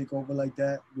gonna take over like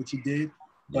that, which he did.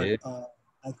 But Yeah.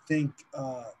 I think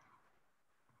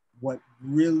what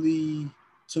really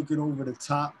took it over the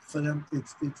top for them,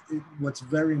 what's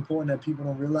very important that people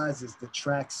don't realize is the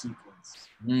track sequence,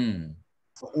 Mm.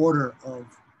 the order of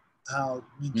how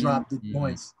you Mm. drop the Mm.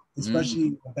 joints, Mm.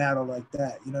 especially a battle like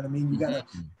that. You know what I mean? Mm.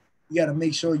 You gotta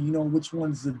make sure you know which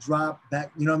ones to drop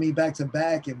back, you know what I mean, back to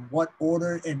back, and what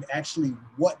order, and actually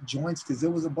what joints, because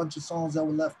there was a bunch of songs that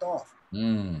were left off.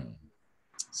 Mm.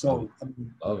 So I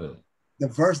mean, Love it. the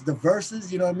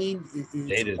verses, you know what I mean?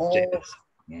 It's all Jada's.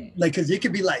 Mm. like, because it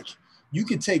could be like you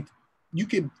could take, you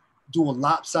could do a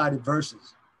lopsided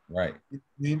verses, Right. you know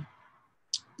what I mean?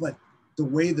 But the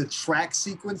way the track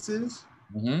sequence is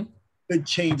Mm-hmm. could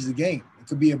change the game. It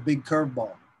could be a big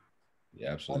curveball Yeah,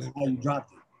 on absolutely. how you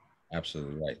dropped it.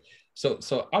 Absolutely right. So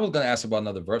I was gonna ask about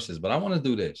another verses, but I want to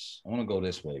do this. I want to go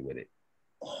this way with it.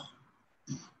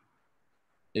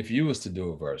 If you was to do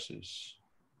a versus,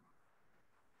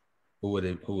 who would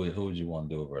you want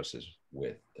to do a versus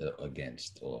with,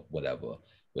 against, or whatever?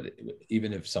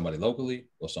 Even if somebody locally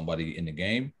or somebody in the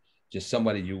game, just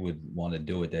somebody you would want to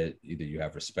do it that either you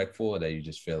have respect for, or that you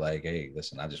just feel like, hey,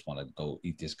 listen, I just want to go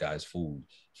eat this guy's food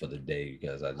for the day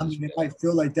because I I just mean, it feel might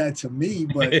feel like that to me,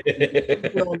 but if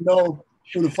like. people don't know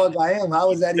who the fuck I am,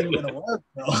 how is that even gonna work,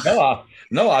 bro?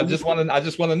 No, I just want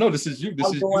to know. This is you. This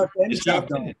I'll is go you. after any It's your top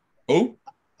dog. opinion. Who?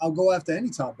 I'll go after any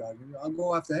top dog. I'll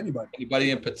go after anybody.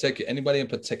 Anybody in particular? Anybody in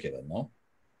particular? No.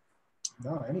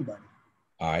 No, anybody.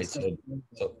 All right. So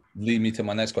lead me to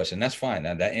my next question. That's fine.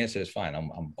 Now, that answer is fine.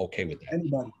 I'm okay with that.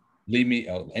 Anybody. Lead me.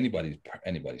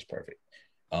 Anybody's perfect.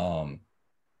 Um,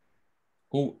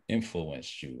 who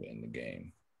influenced you in the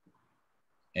game?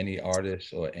 Any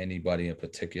artist or anybody in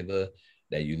particular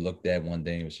that you looked at one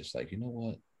day and was just like, you know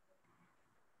what?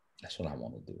 That's what I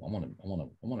want to do. I want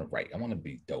to write. I want to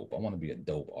be dope. I want to be a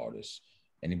dope artist.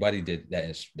 Anybody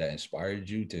that inspired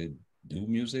you to do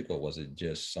music, or was it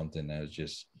just something that was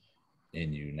just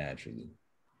in you naturally?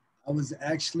 I was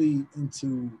actually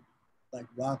into like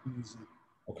rock music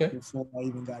Okay, before I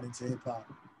even got into hip hop.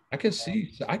 I can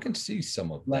see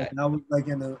some of Like that. I was like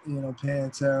in the, you know,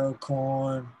 Pantera,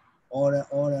 Korn, all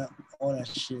that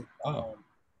shit. Oh,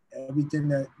 Everything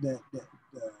that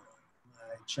my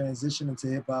transition into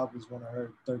hip hop was when I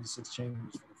heard 36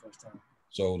 Chambers for the first time.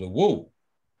 so the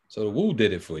Woo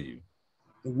did it for you.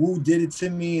 The Wu did it to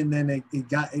me, and then it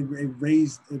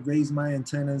raised my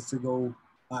antennas to go,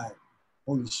 all right,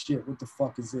 holy shit, what the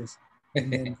fuck is this?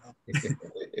 And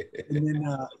then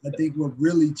I think what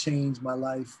really changed my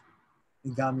life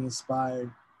and got me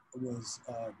inspired was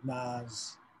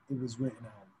Nas. It Was Written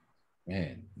Out.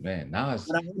 Nas.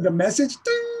 When I heard the message,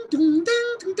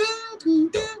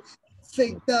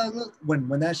 fake thug. When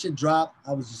that shit dropped,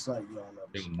 I was just like, yo, I love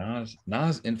this shit.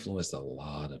 Nas influenced a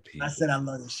lot of people. I said I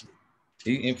love this shit.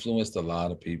 He influenced a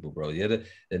lot of people, bro. Yeah,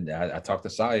 and I talked to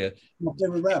Saya. My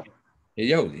favorite rapper. Hey,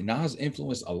 yo, Nas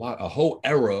influenced a whole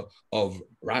era of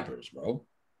rappers, bro.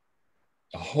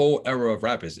 A whole era of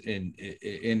rappers in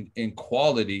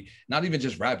quality, not even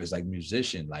just rappers, like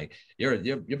musician. Like you're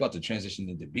about to transition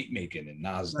into beat making, and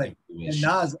Nas Right. And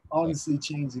Nas honestly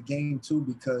changed the game too,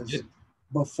 because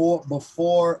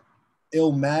before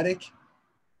Illmatic,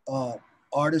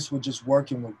 artists were just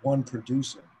working with one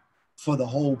producer for the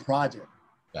whole project.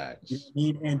 Facts. You know what I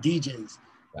mean? And DJs.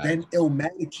 Facts. Then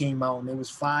Illmatic came out, and there was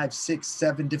 5, 6,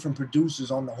 7 different producers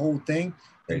on the whole thing,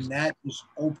 Crazy. and that just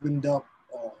opened up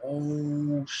a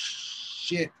whole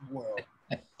shit world.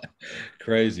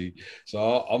 Crazy.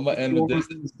 So I'm gonna end with this.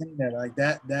 That, like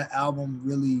that album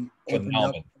really opened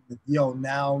up. Yo,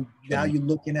 now you're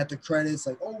looking at the credits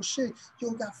like, oh shit,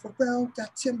 yo, got Pharrell,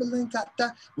 got Timberland, got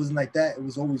that. It wasn't like that. It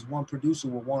was always one producer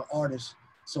with one artist,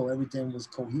 so everything was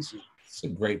cohesive. That's a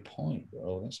great point,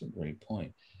 bro. That's a great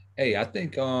point. Hey, I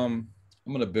think I'm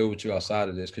gonna build with you outside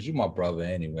of this because you're my brother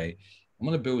anyway. I'm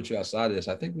gonna build with you outside of this.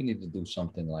 I think we need to do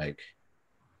something like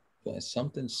putting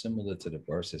something similar to the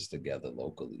verses together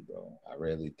locally, bro. I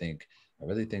really think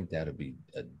that'd be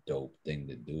a dope thing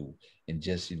to do. And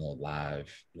just, live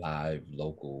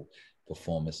local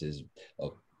performances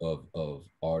of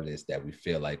artists that we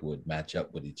feel like would match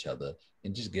up with each other,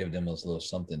 and just give them a little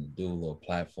something to do, a little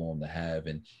platform to have.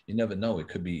 And you never know, it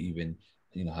could be even,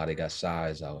 how they got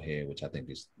size out here, which I think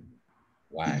is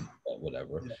whack, but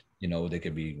whatever. Yeah. They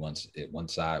could be one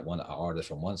side, one artist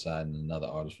from one side and another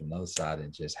artist from another side,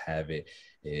 and just have it.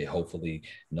 Hopefully,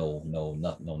 no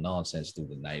nonsense through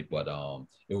the night. But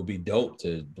it would be dope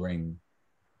to bring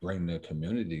the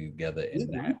community together in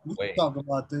that We way. can talk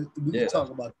about this. We Yeah, can talk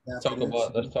about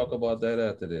that. let's talk about that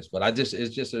after this. But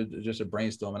it's just a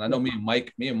brainstorm, and I know me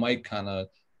and Mike kind of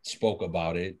spoke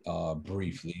about it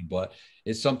briefly, but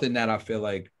it's something that I feel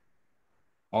like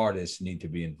artists need to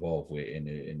be involved with. And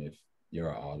if you're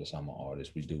an artist, I'm an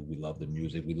artist. We love the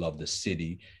music, we love the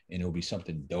city, and it'll be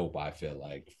something dope, I feel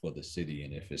like, for the city.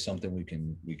 And if it's something we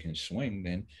can swing,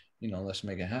 then let's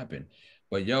make it happen.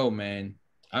 But yo, man,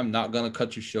 I'm not gonna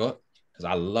cut you short because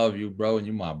I love you, bro, and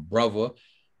you're my brother.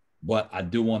 But I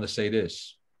do want to say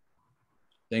this.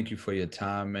 Thank you for your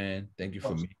time, man. Thank you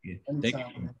for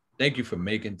thank you for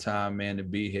making time, man, to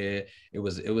be here. It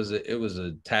was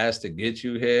a task to get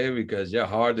you here because you're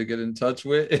hard to get in touch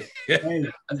with. Hey,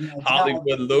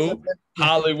 Hollywood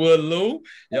Lou.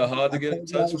 You're hard to get in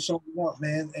touch with. Showing up,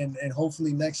 man, and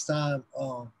hopefully next time,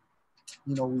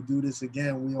 we do this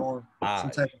again. We on some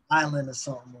type of island or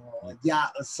something, or a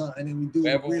yacht or something, and we do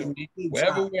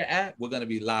wherever we're at. We're gonna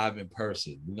be live in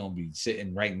person. We're gonna be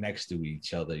sitting right next to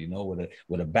each other,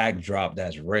 with a backdrop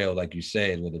that's real, like you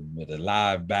said, with a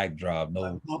live backdrop.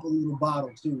 No, pop a little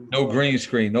bottle too. No green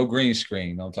screen. No green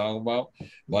screen. Know what I'm talking about?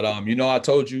 But I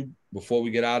told you before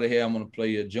we get out of here, I'm gonna play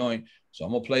your joint. So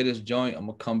I'm gonna play this joint. I'm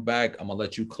gonna come back. I'm gonna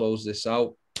let you close this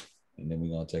out, and then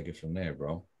we're gonna take it from there,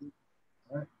 bro.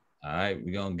 All right,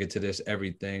 we're gonna get to this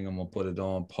everything. I'm gonna put it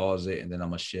on, pause it, and then I'm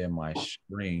gonna share my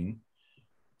screen.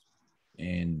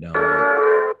 And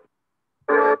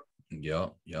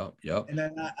yep. And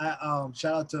then I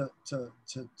shout out to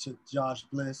Josh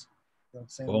Bliss. You know what I'm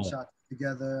saying? We shot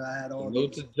together. I had all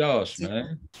to Josh,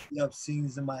 man. Yep,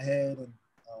 scenes in my head, and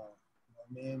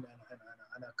and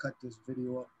I cut this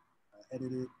video up, I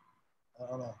edited. I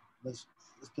don't know. Let's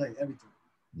play everything.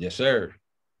 Yes, sir.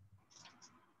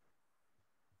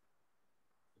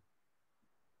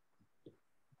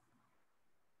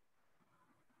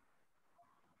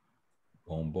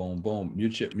 Boom, boom, boom.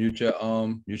 Mute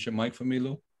your mic for me,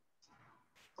 Lou.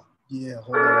 Yeah,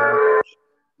 hold on.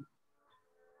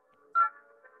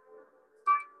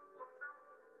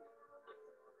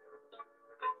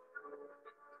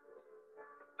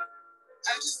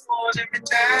 I just want everything,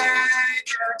 yeah.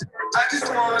 I just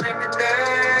want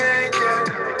everything, yeah.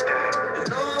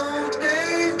 Long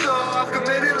days off,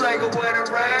 committed like a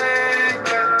wedding ring,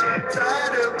 yeah.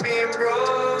 Tired of being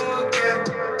broke, yeah.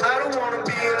 I don't wanna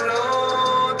be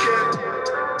alone, yeah.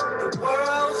 The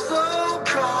world's so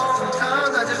cold,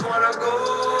 sometimes I just wanna go,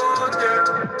 yeah.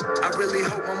 I really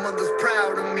hope my mother's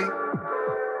proud of me.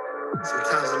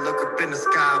 Sometimes I look up in the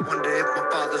sky, wonder if my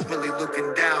father's really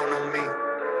looking down on me.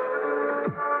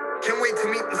 Can't wait to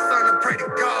meet the sun and pray to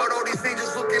God, all these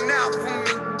angels looking out for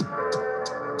me.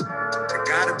 I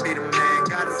gotta be the man,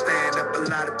 gotta stand up, a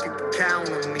lot of people count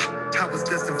on me. I was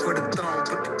destined for the throne,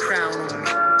 put the crown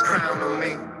on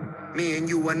me. Me and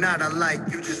you are not alike,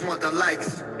 you just want the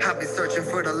likes. I've been searching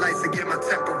for the lights to get my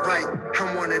temper right.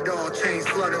 I want it all changed,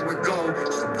 flooded with gold.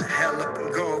 Shut the hell up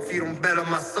and go if you don't bet on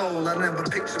my soul. I never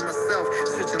picture myself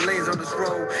switching lanes on this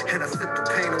road. And I sip the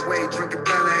pain away, drinking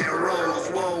Bella and Rose,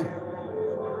 whoa.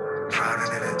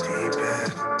 Drowning in a deep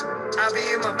end. I be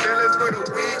in my feelings for the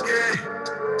weekend.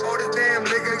 All this damn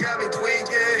liquor got me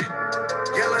tweaking.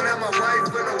 Yelling at my wife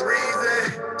for no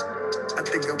reason. I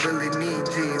think I really need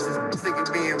Jesus. Sick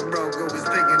of being broke, always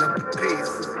picking up the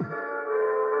pieces.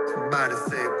 Somebody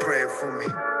say a prayer for me.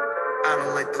 I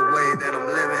don't like the way that I'm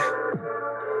living.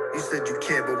 You said you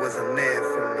cared, but wasn't there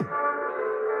for me.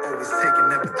 Always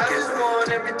taking everything. I just want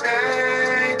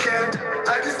everything, yeah.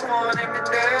 I just want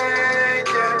everything,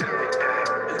 yeah.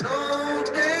 Long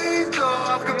days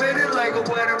off, committed like a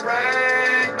wedding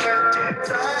ring, yeah.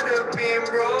 Tired of being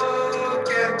broke,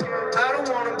 yeah. I don't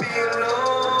wanna be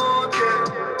alone, yeah.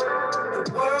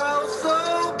 The world's so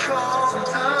cold,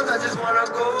 sometimes I just wanna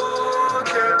go,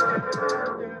 yeah.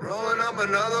 Rolling up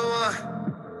another one,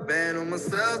 ban on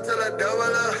myself till I double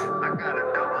up. I gotta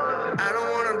double up. I don't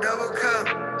want a double cup.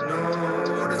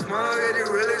 No, this market is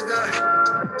really stuck.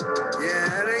 Yeah, I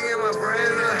had to get my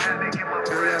friends up.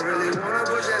 Cause I really wanna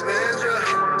push that bench up.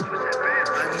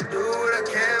 I just do it with a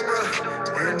camera.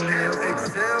 And then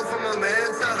excel for my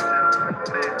mental.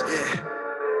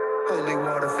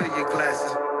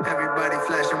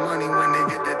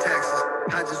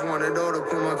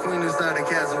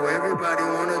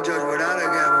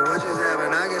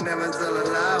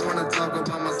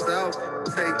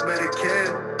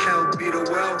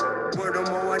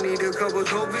 couple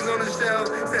trophies on the shelf.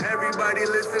 To everybody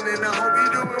listening, I hope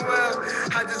you're doing well.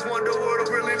 I just want the world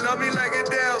to really love me like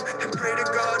Adele. And pray to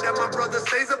God that my brother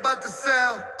stays about to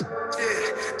sell.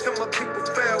 Yeah, tell my people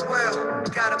farewell.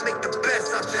 Gotta make the best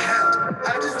out your hell.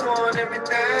 I just want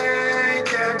everything,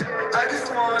 yeah. I just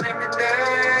want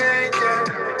everything, yeah.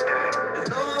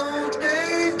 Long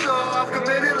days off,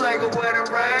 committed like a wedding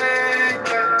ring,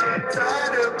 yeah.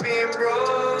 Tired of being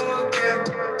broke, yeah.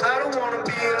 I don't wanna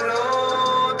be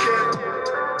alone, yeah.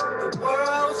 The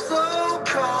world's so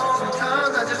cold,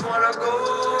 sometimes I just wanna go,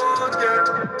 yeah.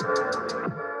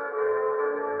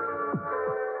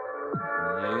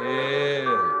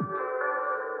 Yeah,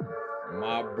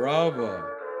 my brother.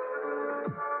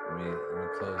 Let me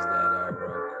close that out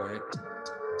real quick.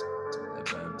 That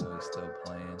bad boy's still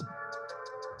playing.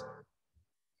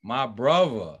 My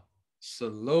brother,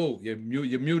 salute. You're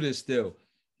muted still.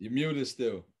 You're muted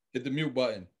still. Hit the mute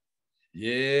button.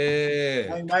 Yeah.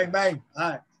 Bang, bang, bang. All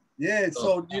right. Yeah,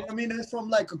 so you know what I mean? That's from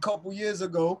like a couple years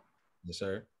ago. Yes,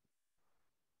 sir.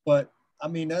 But I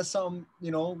mean, that's some,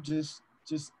 you know, just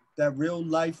that real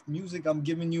life music. I'm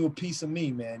giving you a piece of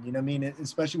me, man. You know what I mean?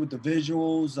 Especially with the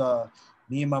visuals,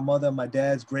 me and my mother and my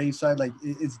dad's graveside, like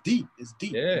it's deep. It's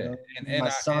deep. Yeah. You know? And my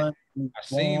son. I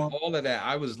seen all of that.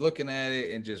 I was looking at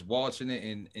it and just watching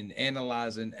it and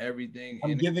analyzing everything.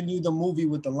 I'm giving you the movie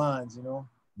with the lines, you know.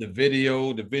 The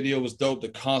video was dope. The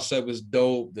concept was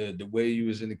dope. The way you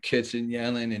was in the kitchen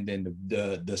yelling, and then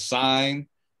the sign.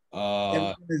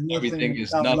 Everything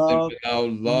is nothing without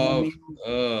love.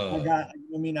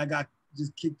 I got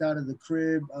just kicked out of the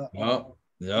crib.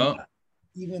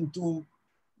 Even through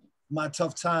my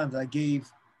tough times, I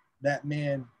gave that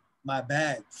man my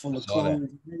bag full of clothes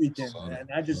and everything, and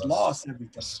I just lost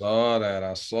everything. I saw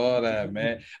that,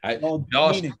 man.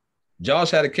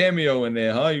 Josh had a cameo in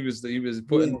there, huh? He was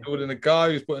putting dude in the car.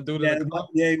 He was putting dude in the car.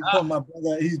 Yeah,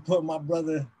 he's putting my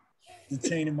brother,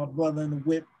 detaining my brother in the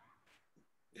whip.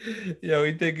 Yo,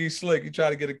 he think he's slick. He tried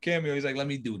to get a cameo. He's like, let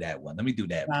me do that one. Let me do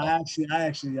that. I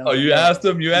actually. Oh, you asked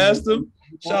him? You asked him?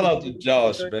 Shout out to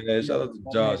Josh, man. Shout out to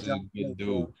Josh. He's a good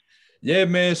dude. Yeah,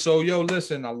 man. So, yo,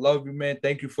 listen, I love you, man.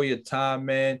 Thank you for your time,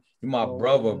 man. You're my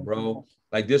brother, bro.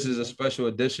 Like, this is a special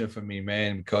edition for me,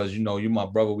 man, because, you know, you're my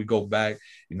brother. We go back.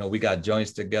 You know, we got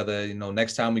joints together. You know,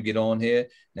 next time we get on here,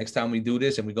 next time we do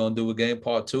this, and we're going to do again,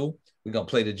 part 2, we're going to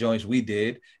play the joints we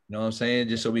did. You know what I'm saying?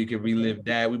 Just so we can relive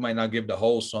that. We might not give the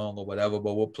whole song or whatever,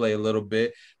 but we'll play a little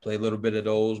bit of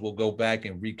those. We'll go back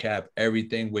and recap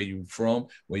everything, where you from,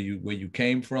 where you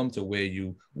came from, to where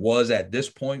you was at this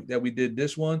point that we did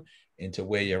this one, and to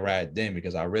where you're at then,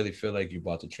 because I really feel like you're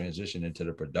about to transition into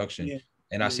the production. Yeah.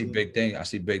 And I see big things. I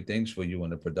see big things for you on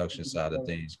the production side of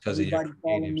things because of your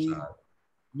creative side.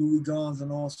 Louis Gonz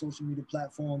on all social media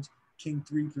platforms. King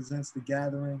 3 presents The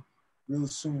Gathering real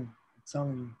soon. I'm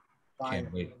telling you.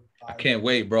 Can't wait. I can't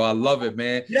wait, bro. I love it,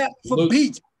 man. Yeah, for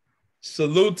beats.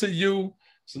 Salute to you.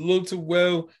 Salute to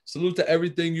Will. Salute to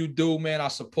everything you do, man. I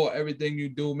support everything you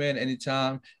do, man.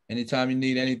 Anytime you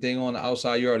need anything on the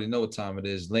outside, you already know what time it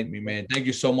is. Link me, man. Thank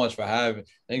you so much for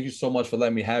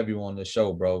letting me have you on the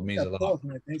show, bro. It means a lot.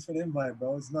 Man. Thanks for the invite,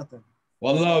 bro. It's nothing.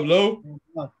 One love, Lou.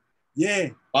 Yeah.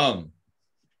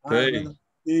 Peace.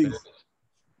 Peace.